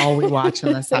 So. That's all we watch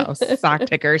in this house. Stock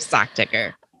ticker.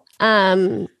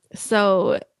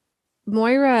 So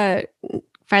Moira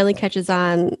finally catches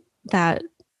on that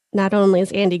not only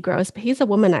is Andy gross, but he's a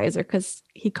womanizer because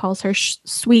he calls her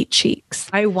sweet cheeks.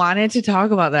 I wanted to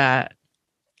talk about that.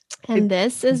 And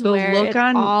this is where it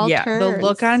all turns. The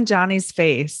look on Johnny's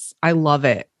face. I love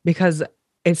it because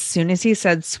as soon as he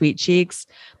said sweet cheeks,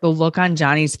 the look on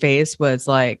Johnny's face was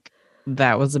like,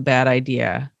 that was a bad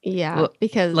idea. Yeah,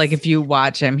 because like if you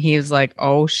watch him, he's like,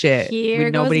 oh shit.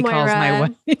 Nobody calls my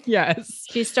wife. Yes.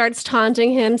 She starts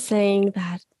taunting him, saying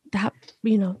that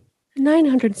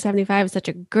 975 is such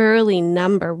a girly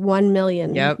number. 1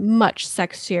 million. Yep. Much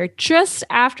sexier. Just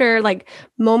after, like,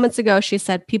 moments ago, she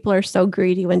said people are so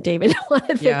greedy when David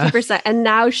wanted 50%. And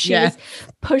now she's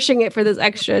pushing it for this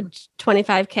extra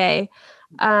 25K.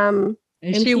 And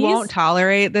she won't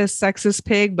tolerate this sexist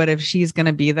pig, but if she's going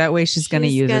to be that way, she's going to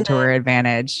use it to her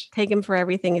advantage. Take him for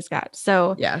everything he's got.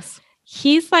 So yes,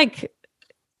 he's like,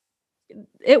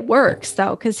 it works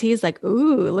though, because he's like,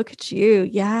 ooh, look at you.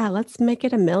 Yeah, let's make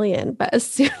it 1 million. But as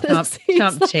soon as he's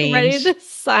like ready to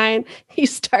sign, he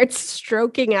starts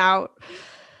stroking out.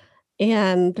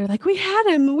 And they're like, we had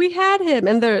him.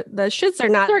 And the shits are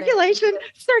not circulation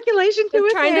they're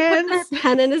trying to put their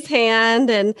pen in his hand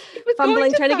and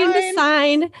fumbling, trying to get him to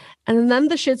sign. And then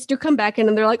the shits do come back in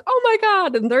and they're like, oh my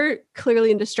God. And they're clearly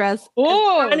in distress.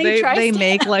 Oh, they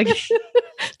make like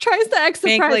tries to act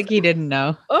surprised. Make like he didn't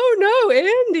know. Oh no,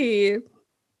 Andy.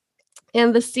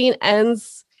 And the scene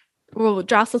ends. Well,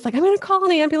 Jocelyn's like, I'm gonna call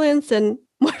an ambulance, and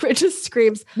Moira just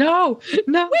screams, no, wake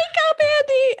up,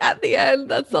 Andy, at the end.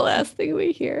 That's the last thing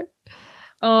we hear.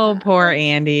 Oh, poor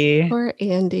Andy. Poor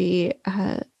Andy.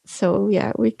 So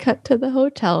yeah, we cut to the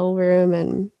hotel room,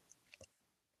 and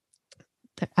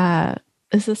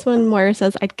is this when Moira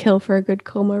says, I'd kill for a good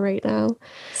coma right now?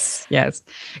 Yes,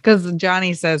 because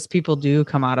Johnny says people do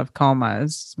come out of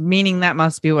comas, meaning that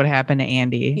must be what happened to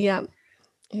Andy. Yeah,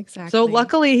 exactly. So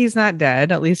luckily he's not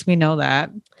dead. At least we know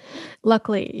that.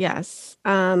 Luckily, yes.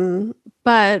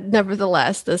 But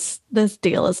nevertheless, this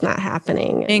deal is not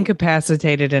happening.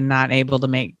 Incapacitated and not able to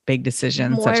make big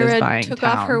decisions, Moira such as buying took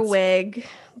towns. off her wig.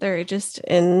 They're just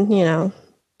they're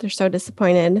so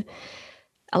disappointed.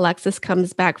 Alexis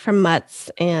comes back from Mutt's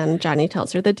and Johnny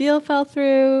tells her the deal fell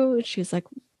through. She's like,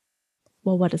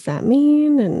 well, what does that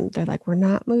mean? And they're like, we're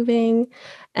not moving.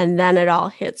 And then it all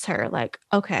hits her like,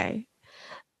 okay.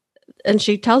 And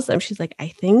she tells them, she's like, I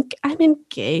think I'm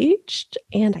engaged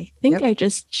and I think I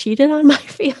just cheated on my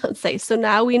fiance. So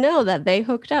now we know that they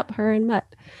hooked up, her and Mutt,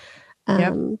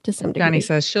 to some degree. Johnny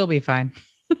says she'll be fine.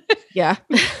 Yeah.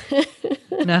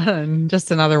 No,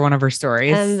 just another one of her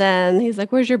stories. And then he's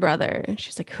like, where's your brother? And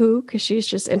she's like, who? Because she's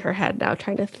just in her head now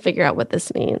trying to figure out what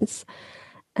this means.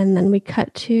 And then we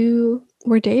cut to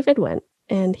where David went.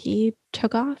 And he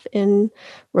took off in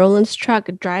Roland's truck,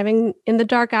 driving in the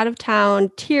dark out of town,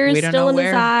 tears still in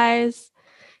his eyes.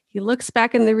 He looks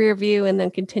back in the rear view and then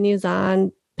continues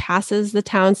on, passes the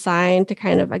town sign to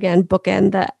kind of, again,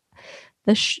 bookend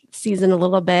the season a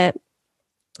little bit.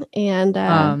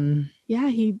 And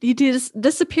he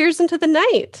disappears into the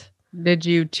night. Did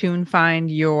you find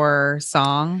your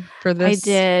song for this? I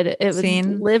did. It was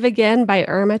Live Again by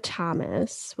Irma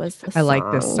Thomas was the song. I like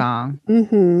this song.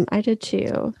 Mm-hmm. I did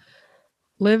too.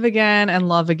 Live again and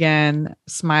love again,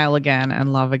 smile again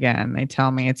and love again. They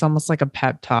tell me it's almost like a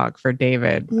pep talk for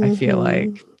David. Mm-hmm. I feel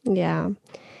like. Yeah.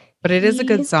 But it is a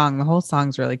good song. The whole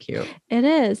song's really cute. It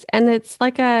is. And it's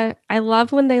like I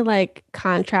love when they like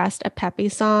contrast a peppy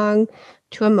song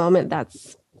to a moment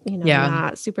that's,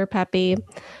 not super peppy.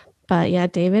 But yeah,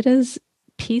 David is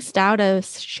pieced out of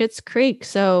Schitt's Creek.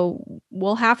 So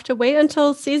we'll have to wait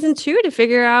until season 2 to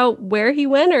figure out where he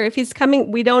went or if he's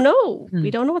coming. We don't know.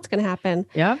 We don't know what's going to happen.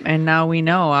 Yeah. And now we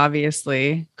know,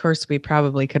 obviously. Of course, we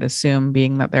probably could assume,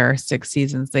 being that there are 6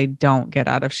 seasons, they don't get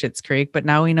out of Schitt's Creek. But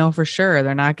now we know for sure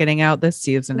they're not getting out this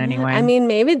season anyway. I mean,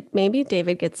 maybe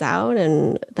David gets out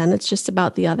and then it's just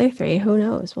about the other 3. Who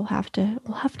knows? We'll have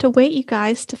to wait, you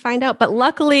guys, to find out. But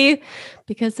luckily,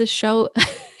 because this show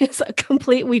is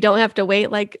complete, we don't have to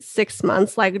wait like 6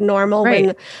 months like normal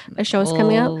when a show is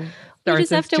coming out. We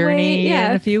just have to wait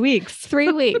in a few weeks.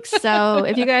 3 weeks. So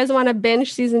if you guys want to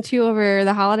binge season 2 over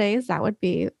the holidays, that would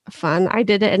be fun. I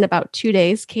did it in about 2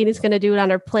 days. Katie's going to do it on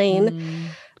her plane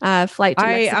flight to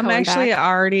Mexico. I'm actually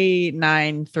already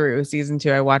 9 through season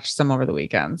 2. I watched some over the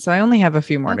weekend, so I only have a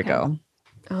few more to go.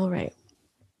 All right.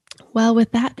 Well,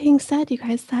 with that being said, you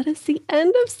guys, that is the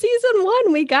end of season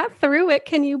 1. We got through it.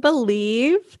 Can you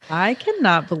believe? I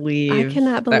cannot believe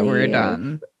that we're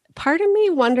done. Part of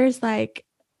me wonders, like,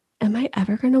 am I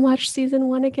ever going to watch season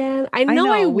 1 again? I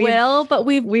know I will, but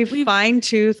we've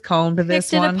fine-tooth combed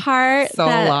this one apart so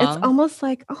long. It's almost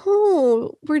like,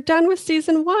 oh, we're done with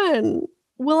season 1.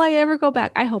 Will I ever go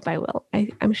back? I hope I will.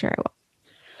 I'm sure I will.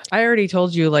 I already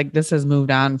told you, like, this has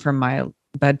moved on from my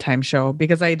bedtime show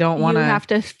because I don't want to have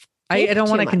to. I don't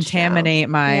want to contaminate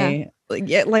my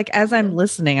like as I'm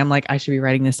listening, I'm like, I should be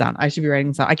writing this down. I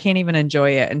can't even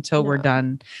enjoy it until we're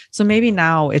done. So maybe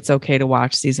now it's okay to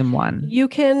watch season 1. You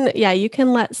can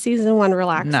let season 1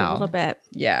 relax a little bit.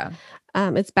 Yeah.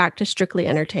 It's back to strictly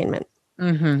entertainment.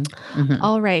 Mm-hmm. Mm-hmm.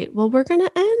 All right. Well, we're going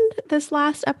to end this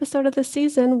last episode of the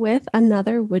season with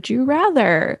another Would You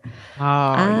Rather.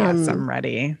 Oh, yes, I'm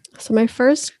ready. So my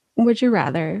first Would You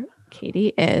Rather,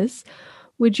 Katie, is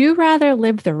would you rather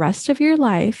live the rest of your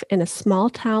life in a small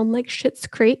town like Schitt's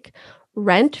Creek,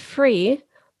 rent-free,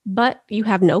 but you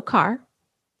have no car?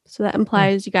 So that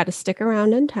implies you got to stick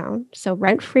around in town. So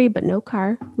rent-free, but no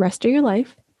car, rest of your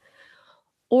life.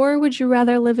 Or would you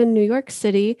rather live in New York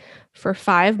City for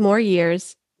 5 more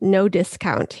years, no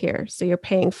discount here? So you're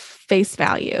paying face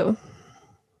value.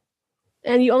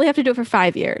 And you only have to do it for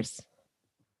 5 years.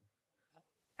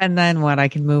 And then what? I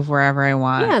can move wherever I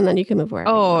want. Yeah, and then you can move wherever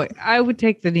you want. I would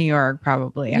take the New York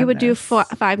probably. You would do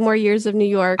 5 more years of New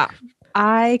York.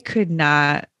 I could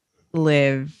not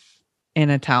live in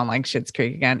a town like Schitt's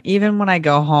Creek again. Even when I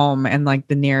go home and like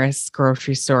the nearest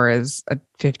grocery store is a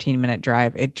 15-minute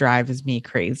drive, it drives me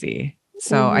crazy.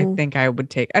 So I think I would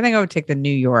take the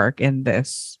New York in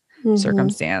this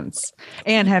circumstance,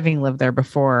 and having lived there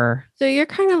before. So you're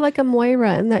kind of like a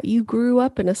Moira in that you grew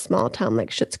up in a small town like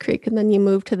Schitt's Creek and then you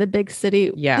moved to the big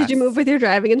city. Yeah. Did you move with your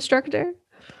driving instructor?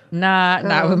 Not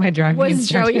with my driving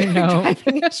instructor. Was Joe your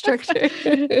driving instructor?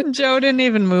 Joe didn't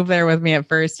even move there with me at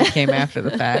first. He came after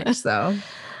the fact. So,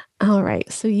 all right.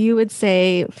 So you would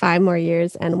say 5 more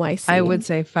years NYC. I would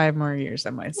say 5 more years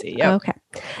NYC. Yep. Okay.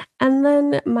 And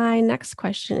then my next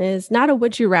question is not a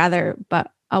would you rather,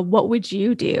 but what would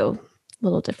you do? A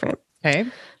little different. Okay.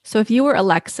 So if you were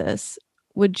Alexis,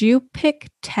 would you pick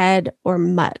Ted or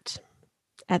Mutt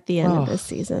at the end of this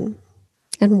season?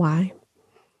 And why?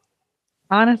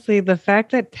 Honestly, the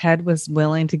fact that Ted was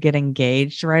willing to get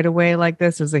engaged right away like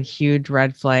this is a huge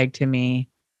red flag to me.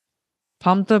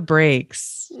 Pump the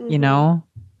brakes, you know?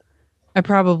 I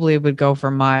probably would go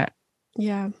for Mutt.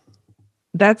 Yeah.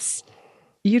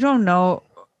 You don't know.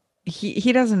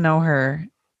 He doesn't know her.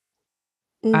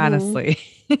 Honestly.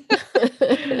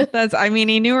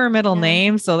 He knew her middle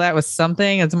name, so that was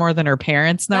something. It's more than her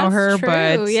parents know her, true.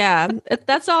 But yeah,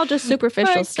 that's all just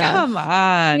superficial stuff. Come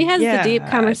on. He has the deep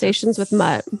conversations with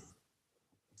Mutt.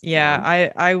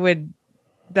 Yeah, I would.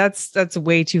 That's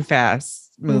way too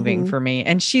fast moving for me.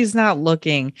 And she's not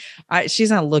looking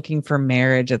for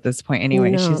marriage at this point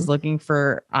anyway. No. She's looking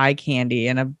for eye candy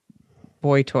and a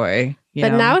boy toy.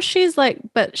 But now she's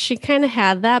but she kind of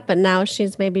had that, but now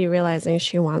she's maybe realizing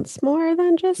she wants more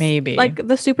than just maybe like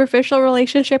the superficial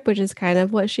relationship, which is kind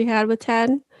of what she had with Ted.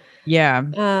 Yeah.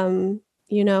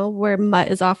 Where Mutt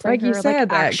is offering her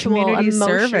that actual community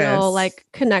emotional service.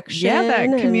 Connection. Yeah,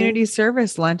 that community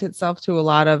service lent itself to a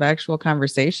lot of actual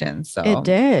conversations. So it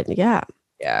did. Yeah.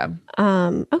 Yeah.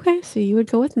 Okay. So you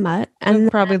would go with Mutt, and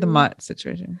probably the Mutt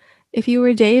situation. If you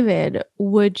were David,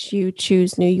 would you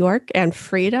choose New York and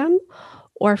freedom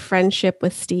or friendship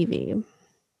with Stevie?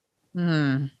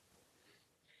 If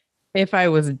I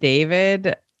was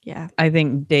David, I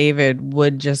think David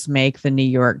would just make the New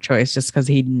York choice just because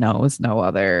he knows no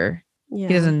other. Yeah.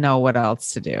 He doesn't know what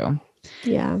else to do.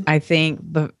 Yeah. I think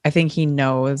he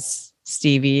knows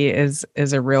Stevie is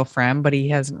a real friend, but he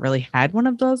hasn't really had one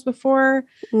of those before.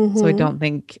 So I don't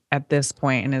think at this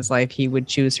point in his life he would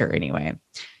choose her anyway.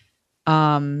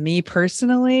 Me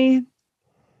personally,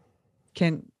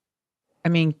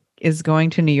 is going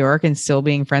to New York and still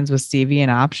being friends with Stevie an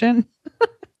option?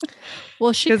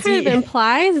 Well, she kind of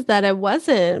implies that it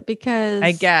wasn't, because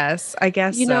I guess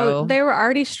so. They were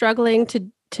already struggling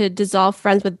to dissolve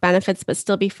friends with benefits but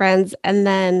still be friends, and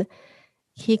then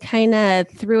he kind of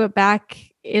threw it back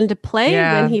into play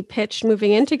when he pitched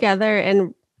moving in together,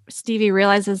 and Stevie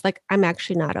realizes I'm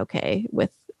actually not okay with.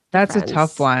 That's friends. A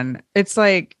tough one. It's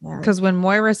because when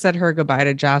Moira said her goodbye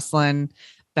to Jocelyn,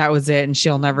 that was it, and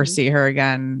she'll never see her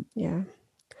again. Yeah.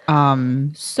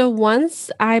 So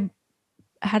once I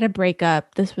had a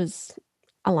breakup, this was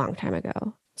a long time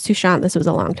ago. Sushant, this was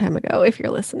a long time ago, if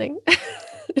you're listening.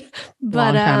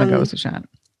 But long time ago, Sushant.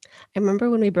 I remember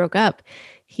when we broke up,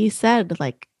 he said,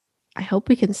 I hope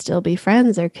we can still be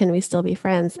friends, or can we still be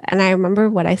friends? And I remember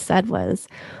what I said was,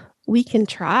 we can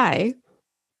try.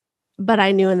 But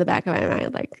I knew in the back of my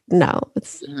mind, no,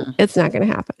 it's not going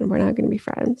to happen. We're not going to be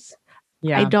friends.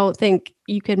 Yeah. I don't think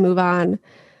you can move on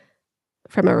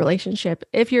from a relationship.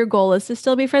 If your goal is to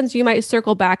still be friends, you might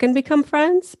circle back and become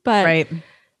friends. But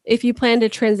if you plan to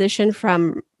transition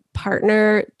from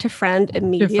partner to friend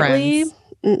immediately,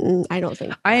 I don't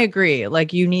think. I agree.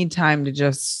 You need time to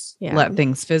just let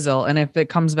things fizzle. And if it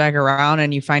comes back around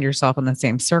and you find yourself in the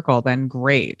same circle, then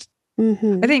great.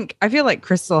 I feel like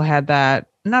Crystal had that.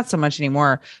 Not so much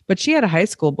anymore, but she had a high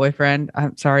school boyfriend.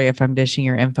 I'm sorry if I'm dishing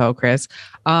your info, Chris.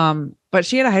 But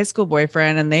she had a high school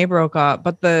boyfriend and they broke up.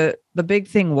 But the big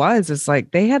thing is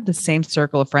they had the same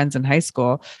circle of friends in high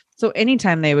school. So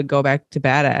anytime they would go back to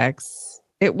Bad X,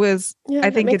 It was, Yeah, I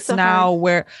think it's now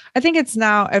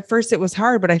at first it was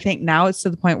hard, but I think now it's to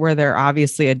the point where they're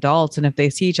obviously adults. And if they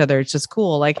see each other, it's just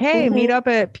cool. Like, hey, meet up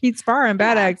at Pete's Bar in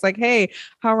Bad Eggs. Like, hey,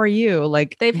 how are you?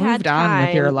 Like they've moved on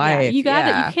with your life. Yeah, you got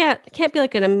it. You can't be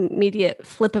like an immediate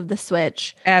flip of the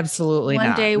switch. Absolutely not.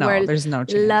 One day we're there's no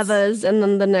chance. lovers, and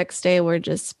then the next day we're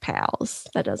just pals.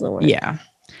 That doesn't work. Yeah,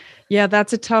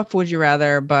 that's a tough would you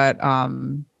rather, but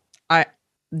I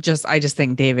just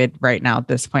think David right now at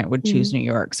this point would choose New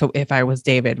York. So if I was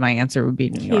David, my answer would be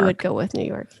New York. He would go with New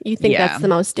York. You think that's the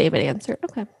most David answer?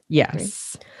 Okay.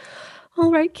 Yes. Great. All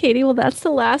right, Katie. Well, that's the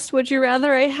last would you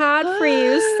rather I had for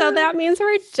you. So that means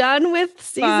we're done with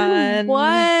season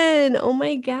 1. Oh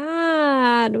my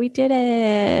God. We did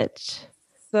it.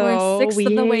 So we're 6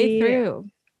 of the way through.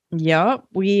 Yep.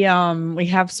 We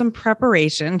have some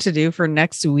preparation to do for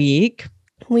next week.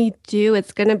 We do.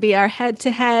 It's going to be our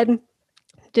head-to-head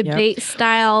debate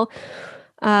style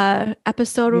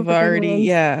episode. We've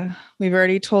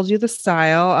already told you the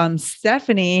style.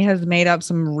 Stephanie has made up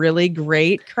some really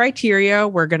great criteria.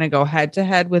 We're going to go head to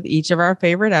head with each of our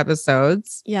favorite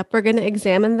episodes. Yep. We're going to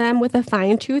examine them with a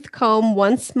fine-tooth comb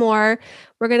once more.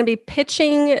 We're going to be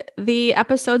pitching the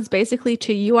episodes basically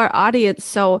to you, our audience.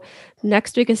 So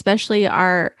next week, especially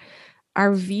our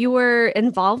viewer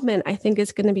involvement, I think,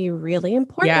 is going to be really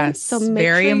important. Yes, so make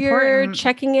sure you're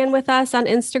checking in with us on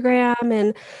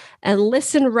Instagram and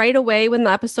listen right away when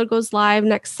the episode goes live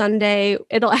next Sunday.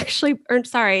 Next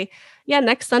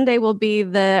Sunday will be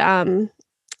the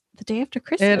day after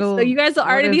Christmas. So you guys will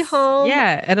already be home.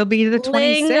 Yeah, it'll be the 26th.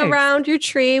 Laying around your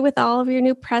tree with all of your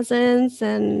new presents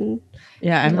and.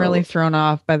 Yeah, I'm really thrown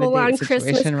off by the date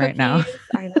situation right now.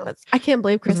 I know I can't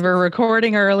believe Christmas. We're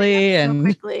recording early and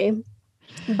quickly.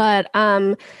 But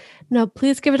no,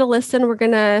 please give it a listen. We're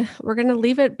gonna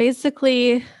leave it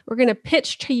basically. We're gonna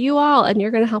pitch to you all, and you're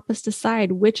gonna help us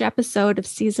decide which episode of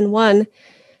season 1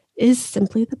 is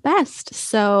simply the best.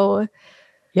 So,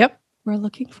 yep, we're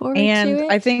looking forward to it.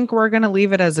 And I think we're gonna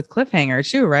leave it as a cliffhanger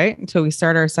too, right? Until we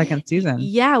start our second season.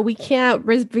 Yeah, we can't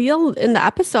reveal in the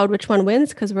episode which one wins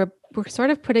because we're sort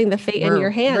of putting the fate in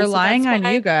your hands. We're relying on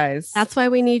you guys. That's why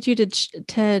we need you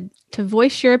to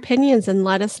voice your opinions and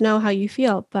let us know how you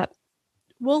feel. But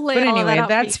we'll lay all that out.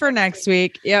 That's for next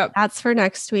week. Yep. That's for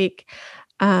next week.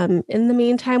 In the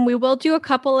meantime, we will do a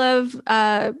couple of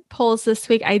polls this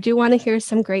week. I do want to hear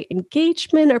some great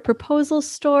engagement or proposal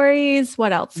stories.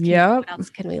 What else? What else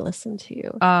can we listen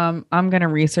to? I'm going to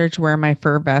research where my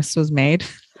fur vest was made.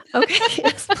 Okay,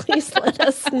 yes, please let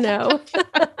us know.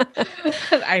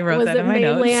 I wrote that in my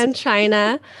notes. Mainland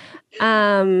China,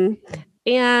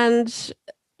 and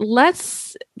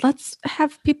let's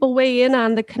have people weigh in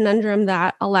on the conundrum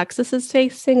that Alexis is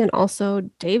facing, and also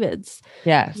David's.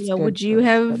 Yes. Would you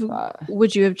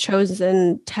have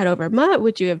chosen Ted over Mutt?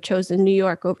 Would you have chosen New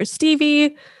York over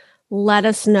Stevie? Let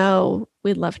us know.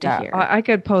 We'd love to hear. I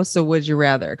could post a couple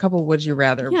would you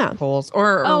rather polls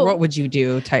or what would you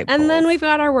do type. And polls. Then we've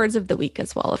got our words of the week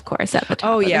as well, of course, at the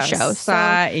top of the show.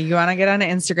 So you want to get on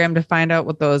Instagram to find out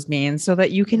what those mean so that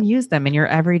you can use them in your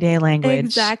everyday language.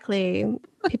 Exactly.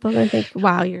 People are going to think,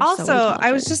 wow, you're also, so intelligent.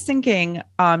 I was just thinking,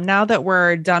 now that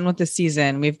we're done with the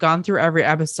season, we've gone through every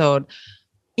episode.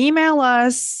 Email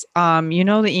us,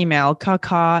 the email,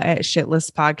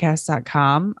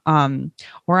 kaka@shitlistpodcast.com,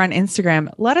 or on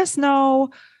Instagram. Let us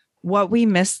know what we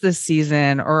missed this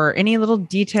season or any little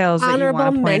details that you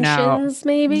want to point out.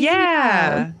 Maybe.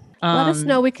 Yeah. Let us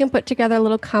know. We can put together a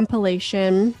little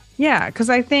compilation. Yeah, because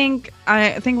I think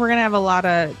we're going to have a lot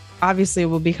of, obviously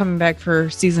we'll be coming back for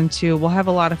season 2. We'll have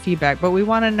a lot of feedback, but we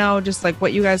want to know just like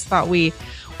what you guys thought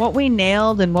what we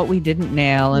nailed and what we didn't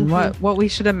nail and what we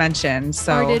should have mentioned.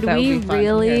 So or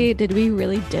did we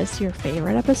really diss your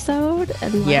favorite episode?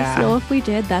 And let us know if we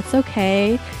did. That's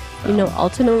okay. So.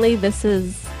 Ultimately this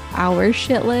is our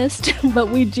shit list, but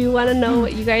we do want to know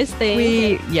what you guys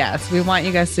think. We want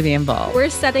you guys to be involved. We're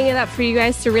setting it up for you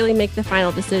guys to really make the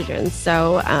final decision.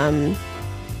 So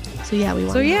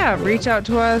reach out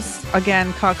to us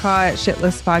again,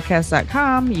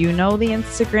 kaka@shitlistpodcast.com. The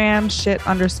Instagram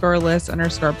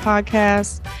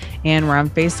shit_list_podcast, and we're on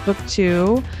Facebook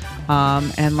too.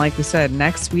 And like we said,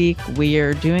 next week we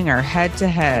are doing our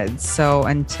head-to-head. So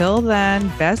until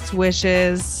then, best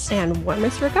wishes and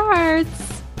warmest regards.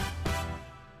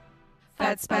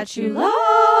 Fat Spatula.